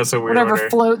 I don't think that's a weird whatever order.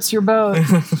 Floats your boat.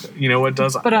 You know what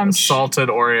does? But salted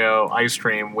Oreo ice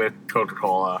cream with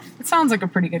Coca-Cola. It sounds like a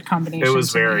pretty good combination. It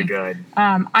was very me. good.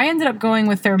 I ended up going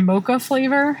with their mocha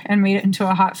flavor and made it into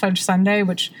a hot fudge sundae,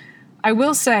 which I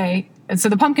will say. So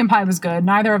the pumpkin pie was good.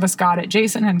 Neither of us got it.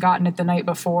 Jason had gotten it the night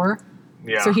before.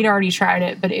 Yeah. So he'd already tried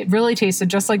it, but it really tasted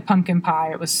just like pumpkin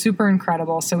pie. It was super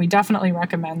incredible. So we definitely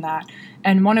recommend that.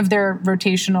 And one of their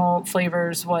rotational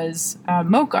flavors was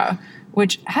mocha,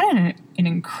 which had an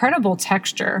incredible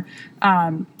texture.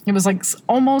 It was like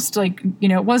almost like,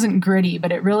 it wasn't gritty,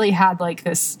 but it really had like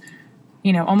this,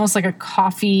 almost like a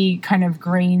coffee kind of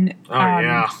grain.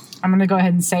 Yeah. I'm going to go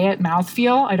ahead and say it.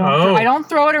 Mouthfeel. I don't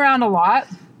throw it around a lot.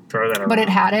 Throw that around. But it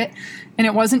had it, and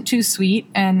it wasn't too sweet,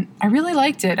 and I really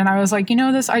liked it. And I was like,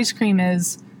 this ice cream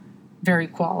is very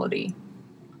quality.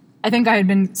 I think I had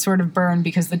been sort of burned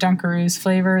because the Dunkaroos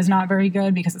flavor is not very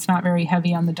good because it's not very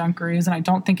heavy on the Dunkaroos, and I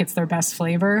don't think it's their best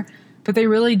flavor. But they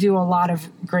really do a lot of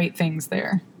great things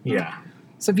there. Yeah.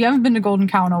 So if you haven't been to Golden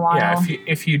Cow in a while... Yeah,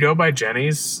 if you go by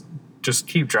Jenny's, just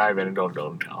keep driving and go to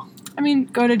Golden Cow. I mean,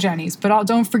 go to Jenny's, but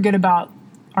don't forget about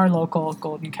our local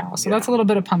Golden Cow. So that's a little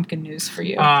bit of pumpkin news for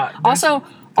you. Also,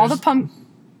 all the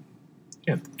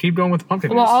Yeah, keep going with the pumpkin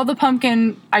news. Well, all the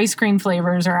pumpkin ice cream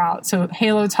flavors are out. So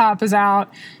Halo Top is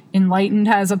out. Enlightened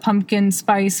has a pumpkin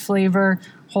spice flavor.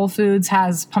 Whole Foods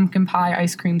has pumpkin pie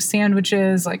ice cream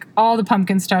sandwiches. Like, all the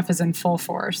pumpkin stuff is in full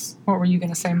force. What were you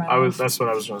going to say, Mike? That's what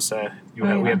I was going to say. We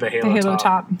had the Halo,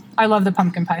 Top. I love the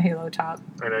pumpkin pie Halo Top.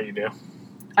 I know you do.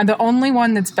 And the only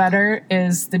one that's better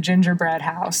is the Gingerbread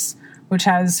House, which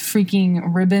has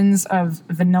freaking ribbons of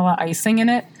vanilla icing in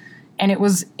it. And it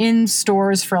was in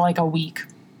stores for like a week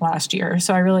last year.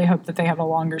 So I really hope that they have a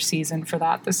longer season for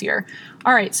that this year.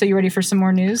 All right, so you ready for some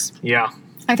more news? Yeah.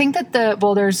 I think that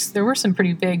there were some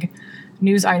pretty big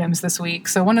news items this week.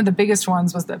 So one of the biggest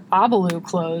ones was that Babalu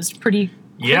closed pretty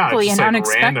quickly and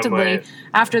unexpectedly randomly.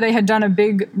 After they had done a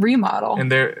big remodel.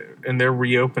 And they're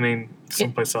reopening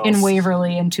someplace else. In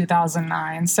Waverly in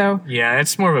 2009. So yeah,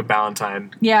 it's more of a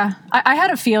Valentine. Yeah, I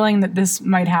had a feeling that this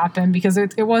might happen because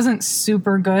it wasn't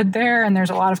super good there, and there's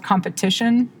a lot of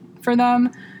competition for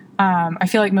them. I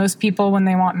feel like most people, when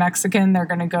they want Mexican, they're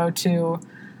going to go to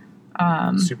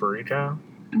Super Rica.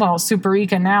 Well, Super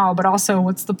Rica now, but also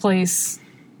what's the place?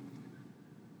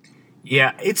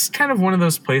 Yeah, it's kind of one of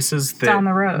those places that down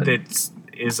the road that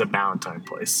is a Valentine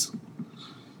place.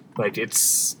 Like,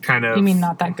 it's kind of... You mean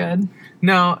not that good?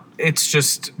 No, it's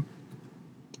just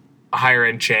a higher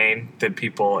end chain that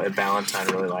people at Valentine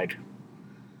really like.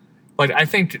 Like, I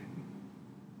think,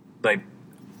 like,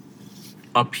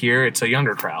 up here, it's a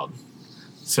younger crowd.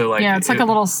 So, like... Yeah, it's like a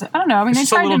little... I don't know. I mean, they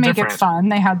tried to make it fun.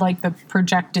 They had, like, the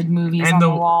projected movies on the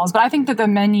walls. But I think that the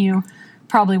menu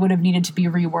probably would have needed to be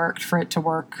reworked for it to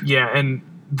work. Yeah, and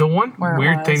the one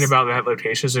weird thing about that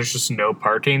location is there's just no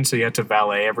parking, so you have to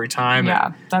valet every time.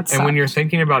 Yeah, that's. And when you're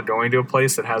thinking about going to a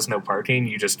place that has no parking,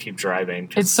 you just keep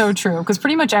driving. It's so true because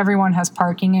pretty much everyone has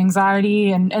parking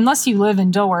anxiety, and unless you live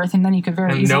in Dilworth, and then you could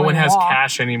very easily no one has walk.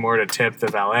 cash anymore to tip the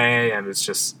valet, and it's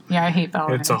just. Yeah, I hate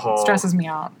valet. It stresses me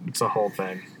out. It's a whole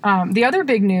thing. The other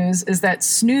big news is that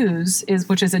Snooze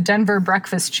which is a Denver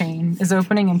breakfast chain, is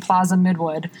opening in Plaza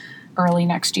Midwood early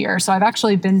next year. So I've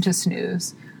actually been to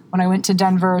Snooze. When I went to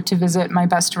Denver to visit my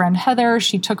best friend Heather,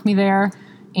 she took me there,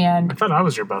 and I thought I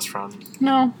was your best friend.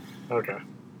 No. Okay.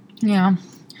 Yeah,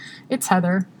 it's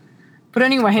Heather. But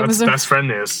anyway, it was best friend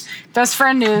news. Best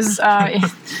friend news.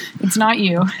 It's not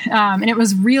you, and it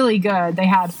was really good. They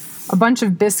had a bunch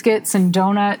of biscuits and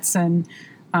donuts and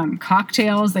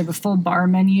cocktails. They have a full bar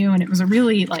menu, and it was a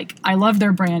really I love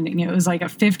their branding. It was like a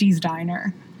 50s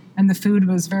diner. And the food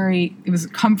was it was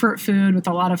comfort food with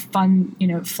a lot of fun,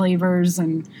 flavors.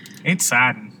 And it's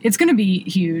sad. It's going to be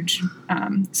huge.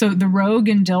 So the Rogue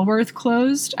in Dilworth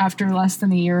closed after less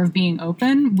than a year of being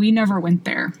open. We never went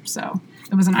there. So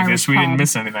it was an Irish I guess we pub. didn't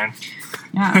miss anything.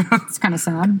 Yeah, it's kind of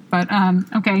sad. But,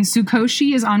 okay,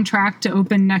 Sukoshi is on track to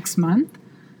open next month.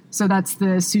 So that's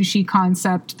the sushi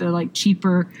concept, the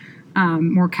cheaper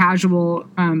more casual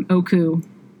Oku.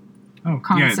 Oh,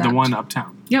 concept. yeah, the one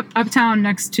uptown. Yep, uptown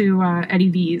next to Eddie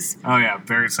V's. Oh, yeah,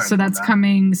 very excited. So that's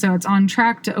coming. So it's on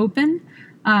track to open.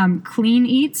 Clean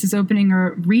Eats is opening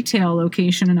a retail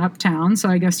location in uptown. So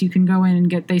I guess you can go in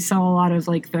and they sell a lot of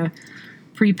like the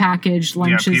prepackaged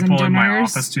lunches and dinners. Yeah, people in my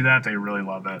office do that. They really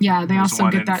love it. Yeah, they There's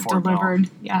also get that delivered.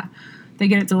 Yeah, they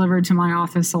get it delivered to my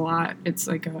office a lot. It's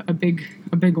like a big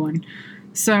one.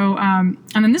 So, and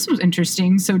then this was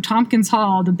interesting. So Tompkins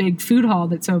Hall, the big food hall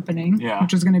that's opening,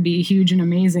 which is going to be huge and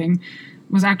amazing,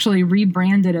 was actually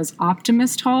rebranded as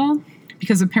Optimist Hall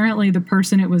because apparently the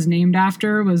person it was named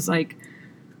after was like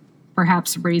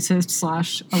perhaps racist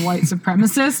 / a white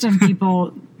supremacist, and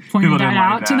people pointed that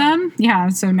out to them. Yeah,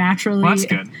 so naturally. Well, that's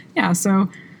good. Yeah, so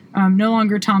no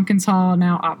longer Tompkins Hall,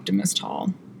 now Optimist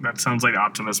Hall. That sounds like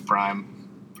Optimus Prime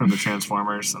from the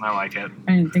Transformers, and I like it.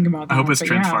 I didn't think about that. I hope it's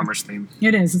Transformers themed.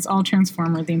 It is. It's all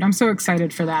Transformer themed. I'm so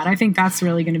excited for that. I think that's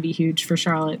really going to be huge for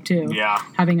Charlotte, too. Yeah.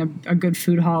 Having a good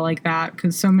food hall like that,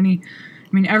 because so many,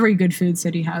 every good food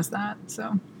city has that,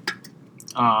 so.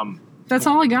 That's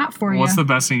all I got for you. What's the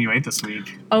best thing you ate this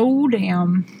week? Oh,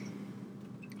 damn.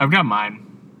 I've got mine.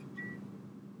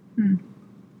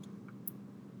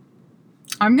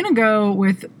 I'm gonna go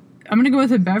with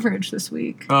a beverage this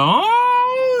week.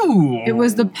 Oh, it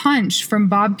was the Punch from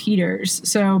Bob Peters.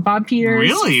 So Bob Peters,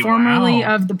 really? formerly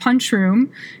of the Punch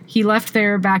Room, he left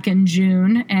there back in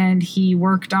June, and he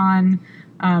worked on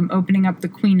opening up the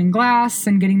Queen and Glass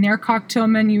and getting their cocktail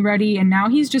menu ready. And now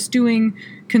he's just doing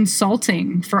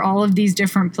consulting for all of these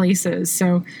different places.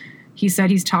 So he said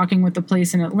he's talking with a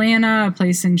place in Atlanta, a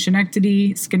place in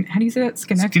Schenectady. How do you say that?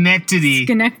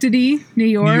 Schenectady, New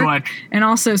York. And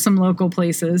also some local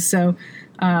places. So,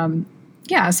 so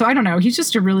I don't know. He's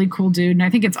just a really cool dude. And I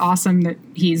think it's awesome that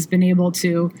he's been able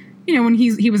to, when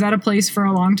he was at a place for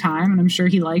a long time, and I'm sure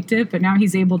he liked it, but now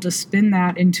he's able to spin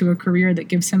that into a career that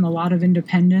gives him a lot of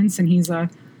independence. And he's a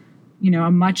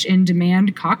much in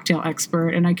demand cocktail expert.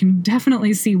 And I can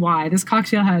definitely see why. This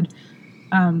cocktail had,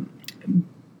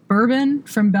 bourbon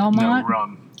from Belmont. No,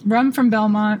 rum. Rum from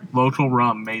Belmont. Local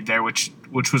rum made there, which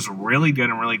was really good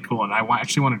and really cool. And I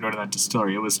actually want to go to that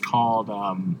distillery. It was called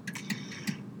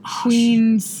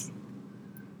Queen's.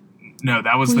 No,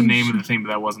 that was the name of the thing, but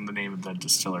that wasn't the name of the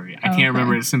distillery. I can't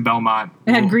remember. It's in Belmont.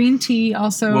 It had green tea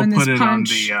also in this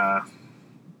punch.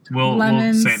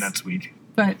 We'll say next week.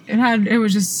 But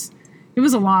it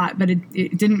was a lot, but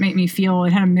it didn't make me feel,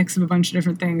 it had a mix of a bunch of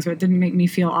different things, but it didn't make me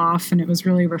feel off, and it was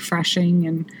really refreshing,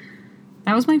 and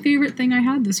that was my favorite thing I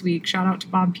had this week. Shout out to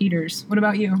Bob Peters. What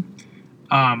about you?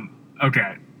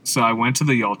 Okay, so I went to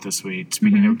the Yacht this week.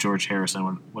 Speaking of George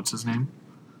Harrison, what's his name?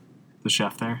 The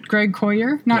chef there? Greg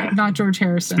Coyer? Not George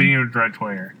Harrison. Speaking of Greg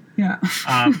Coyer. Yeah.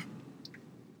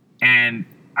 And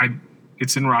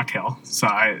it's in Rock Hill, so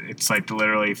it's like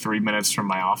literally 3 minutes from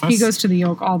my office. He goes to the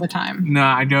Yoke all the time. No,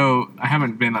 I go. I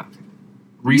haven't been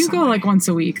recently. You go like once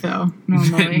a week, though.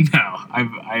 Normally. No,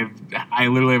 I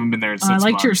literally haven't been there in 6 months. I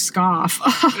liked your scoff.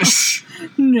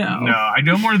 No, I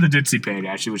go more to the Ditzy Pig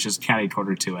actually, which is catty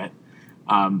quarter to it.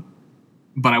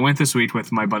 But I went this week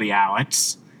with my buddy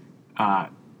Alex,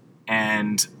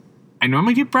 and I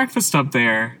normally get breakfast up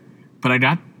there, but I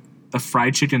got the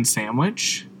fried chicken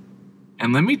sandwich.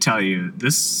 And let me tell you,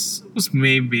 this was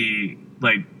maybe,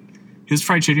 like, his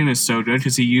fried chicken is so good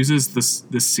because he uses this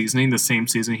seasoning, the same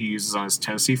seasoning he uses on his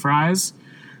toasty fries,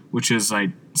 which is, like,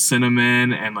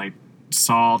 cinnamon and, like,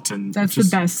 salt. And that's the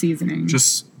best seasoning.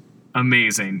 Just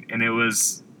amazing. And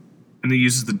he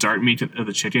uses the dark meat of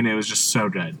the chicken. It was just so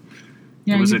good.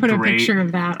 Yeah, you put a picture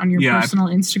of that on your personal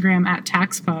Instagram at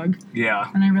TaxPug. Yeah.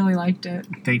 And I really liked it.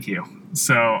 Thank you.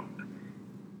 So...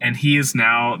 And he is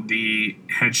now the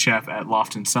head chef at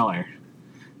Loft and Cellar.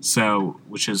 So,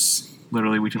 which is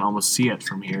literally, we can almost see it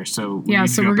from here. So,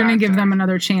 we're going to give them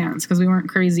another chance because we weren't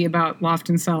crazy about Loft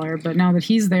and Cellar. But now that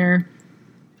he's there,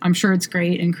 I'm sure it's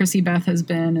great. And Chrissy Beth has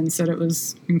been and said it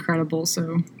was incredible.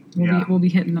 So, we'll be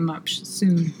hitting them up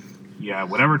soon. Yeah,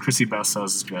 whatever Chrissy Beth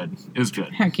says is good. It was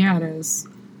good. Heck yeah, it is.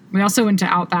 We also went to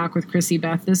Outback with Chrissy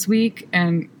Beth this week,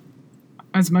 and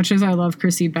as much as I love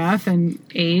Chrissy Beth and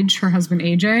her husband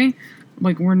AJ,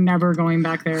 like, we're never going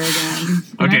back there again.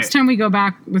 Next time we go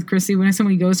back with Chrissy, when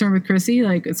somebody goes somewhere with Chrissy,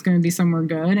 like, it's going to be somewhere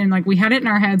good. And, like, we had it in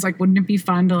our heads, like, wouldn't it be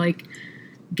fun to, like,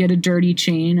 get a dirty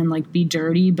chain and, like, be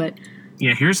dirty? But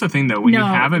yeah, here's the thing, though. When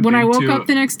I woke up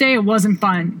the next day, it wasn't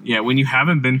fun. Yeah, when you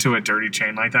haven't been to a dirty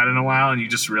chain like that in a while, and you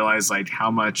just realize, like,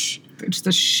 how much... It's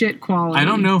the shit quality. I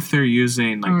don't know if they're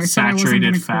using, like,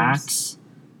 saturated fats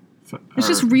It's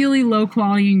just really low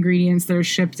quality ingredients that are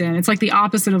shipped in. It's like the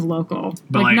opposite of local.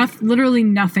 But Literally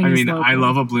nothing. I is mean, local. I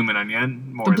love a bloomin'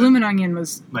 onion more. The bloomin' onion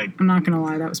was like, I'm not gonna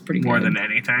lie, that was pretty more good. than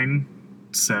anything.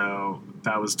 So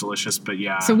that was delicious. But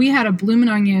yeah, So we had a bloomin'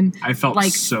 onion. I felt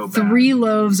like so bad. 3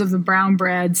 loaves of the brown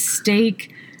bread,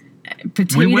 steak,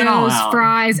 We went all potatoes, out.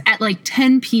 fries at like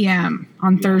 10 p.m.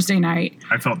 on Thursday night.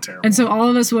 I felt terrible. And so all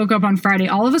of us woke up on Friday.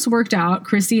 All of us worked out.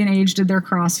 Chrissy and Age did their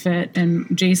CrossFit, and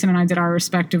Jason and I did our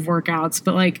respective workouts.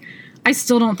 But like, I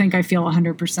still don't think I feel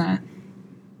 100%.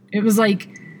 It was like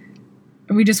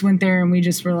we just went there and we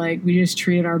just were like, we just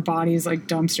treated our bodies like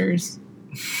dumpsters.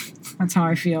 That's how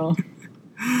I feel.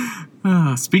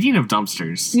 Speaking of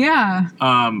dumpsters, Yeah.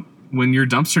 when you're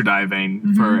dumpster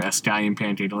diving for a Scallion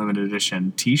Pancake limited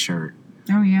edition T-shirt,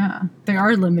 Oh yeah, they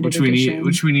are limited edition.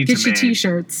 which we need Get to your make.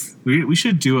 T-shirts. we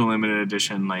should do a limited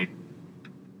edition. Like,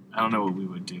 I don't know what we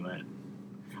would do it.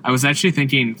 I was actually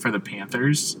thinking for the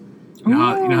Panthers. You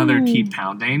know how they're Ooh. keep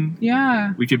pounding.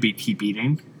 Yeah, We could be keep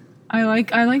eating. I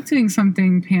like doing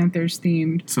something Panthers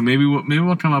themed. So maybe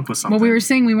we'll come up with something. Well, we were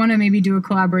saying we want to maybe do a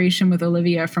collaboration with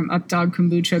Olivia from Updog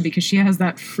Kombucha because she has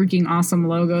that freaking awesome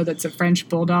logo that's a French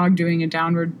bulldog doing a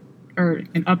downward or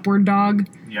an upward dog.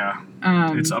 Yeah,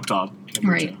 Um, it's up dog.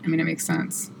 Right. I mean, it makes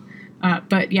sense.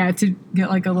 But yeah, to get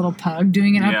like a little pug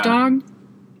doing an Yeah. updog,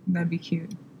 that'd be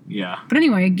cute. Yeah, But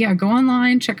anyway, yeah, go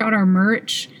online, check out our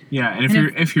merch. yeah. And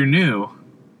And if you're new,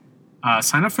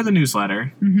 sign up for the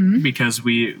newsletter because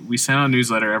we send out a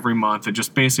newsletter every month that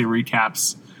just basically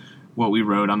recaps what we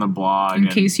wrote on the blog In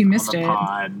and case you on missed the it.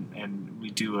 pod, and we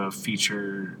do a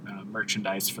feature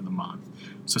merchandise for the month.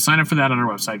 So sign up for that on our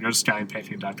website. Go to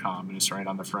scallionpancake.com and it's right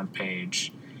on the front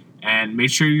page. And make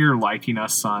sure you're liking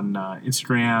us on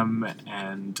Instagram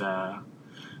and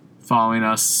following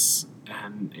us.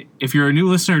 And if you're a new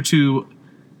listener to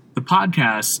the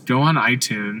podcast, go on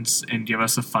iTunes and give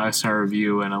us a 5-star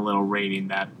review and a little rating.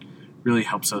 That really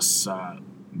helps us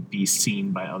be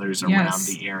seen by others around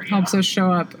the area. Helps us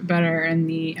show up better in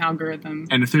the algorithm.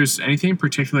 And if there's anything in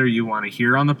particular you want to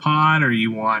hear on the pod, or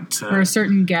you want to, Or a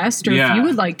certain guest, or if Yeah. you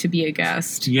would like to be a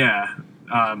guest.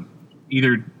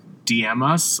 either DM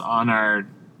us on our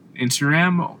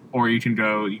Instagram, or you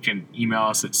can email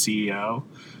us at CEO,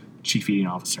 Chief Eating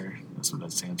Officer. That's what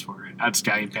that stands for, at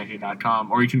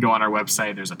scallionpancake.com, or you can go on our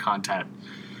website. There's a contact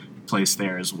place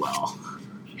there as well.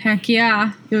 Heck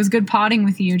yeah. It was good potting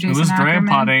with you, Jason It was great Ackerman.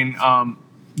 potting.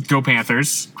 Go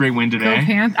Panthers. Great win Go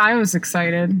today. I was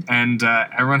excited. And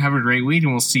everyone have a great week,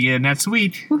 and we'll see you next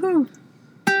week. Woohoo.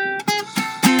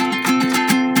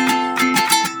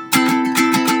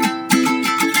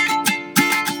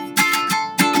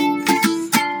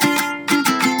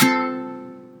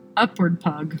 Upward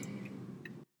pug.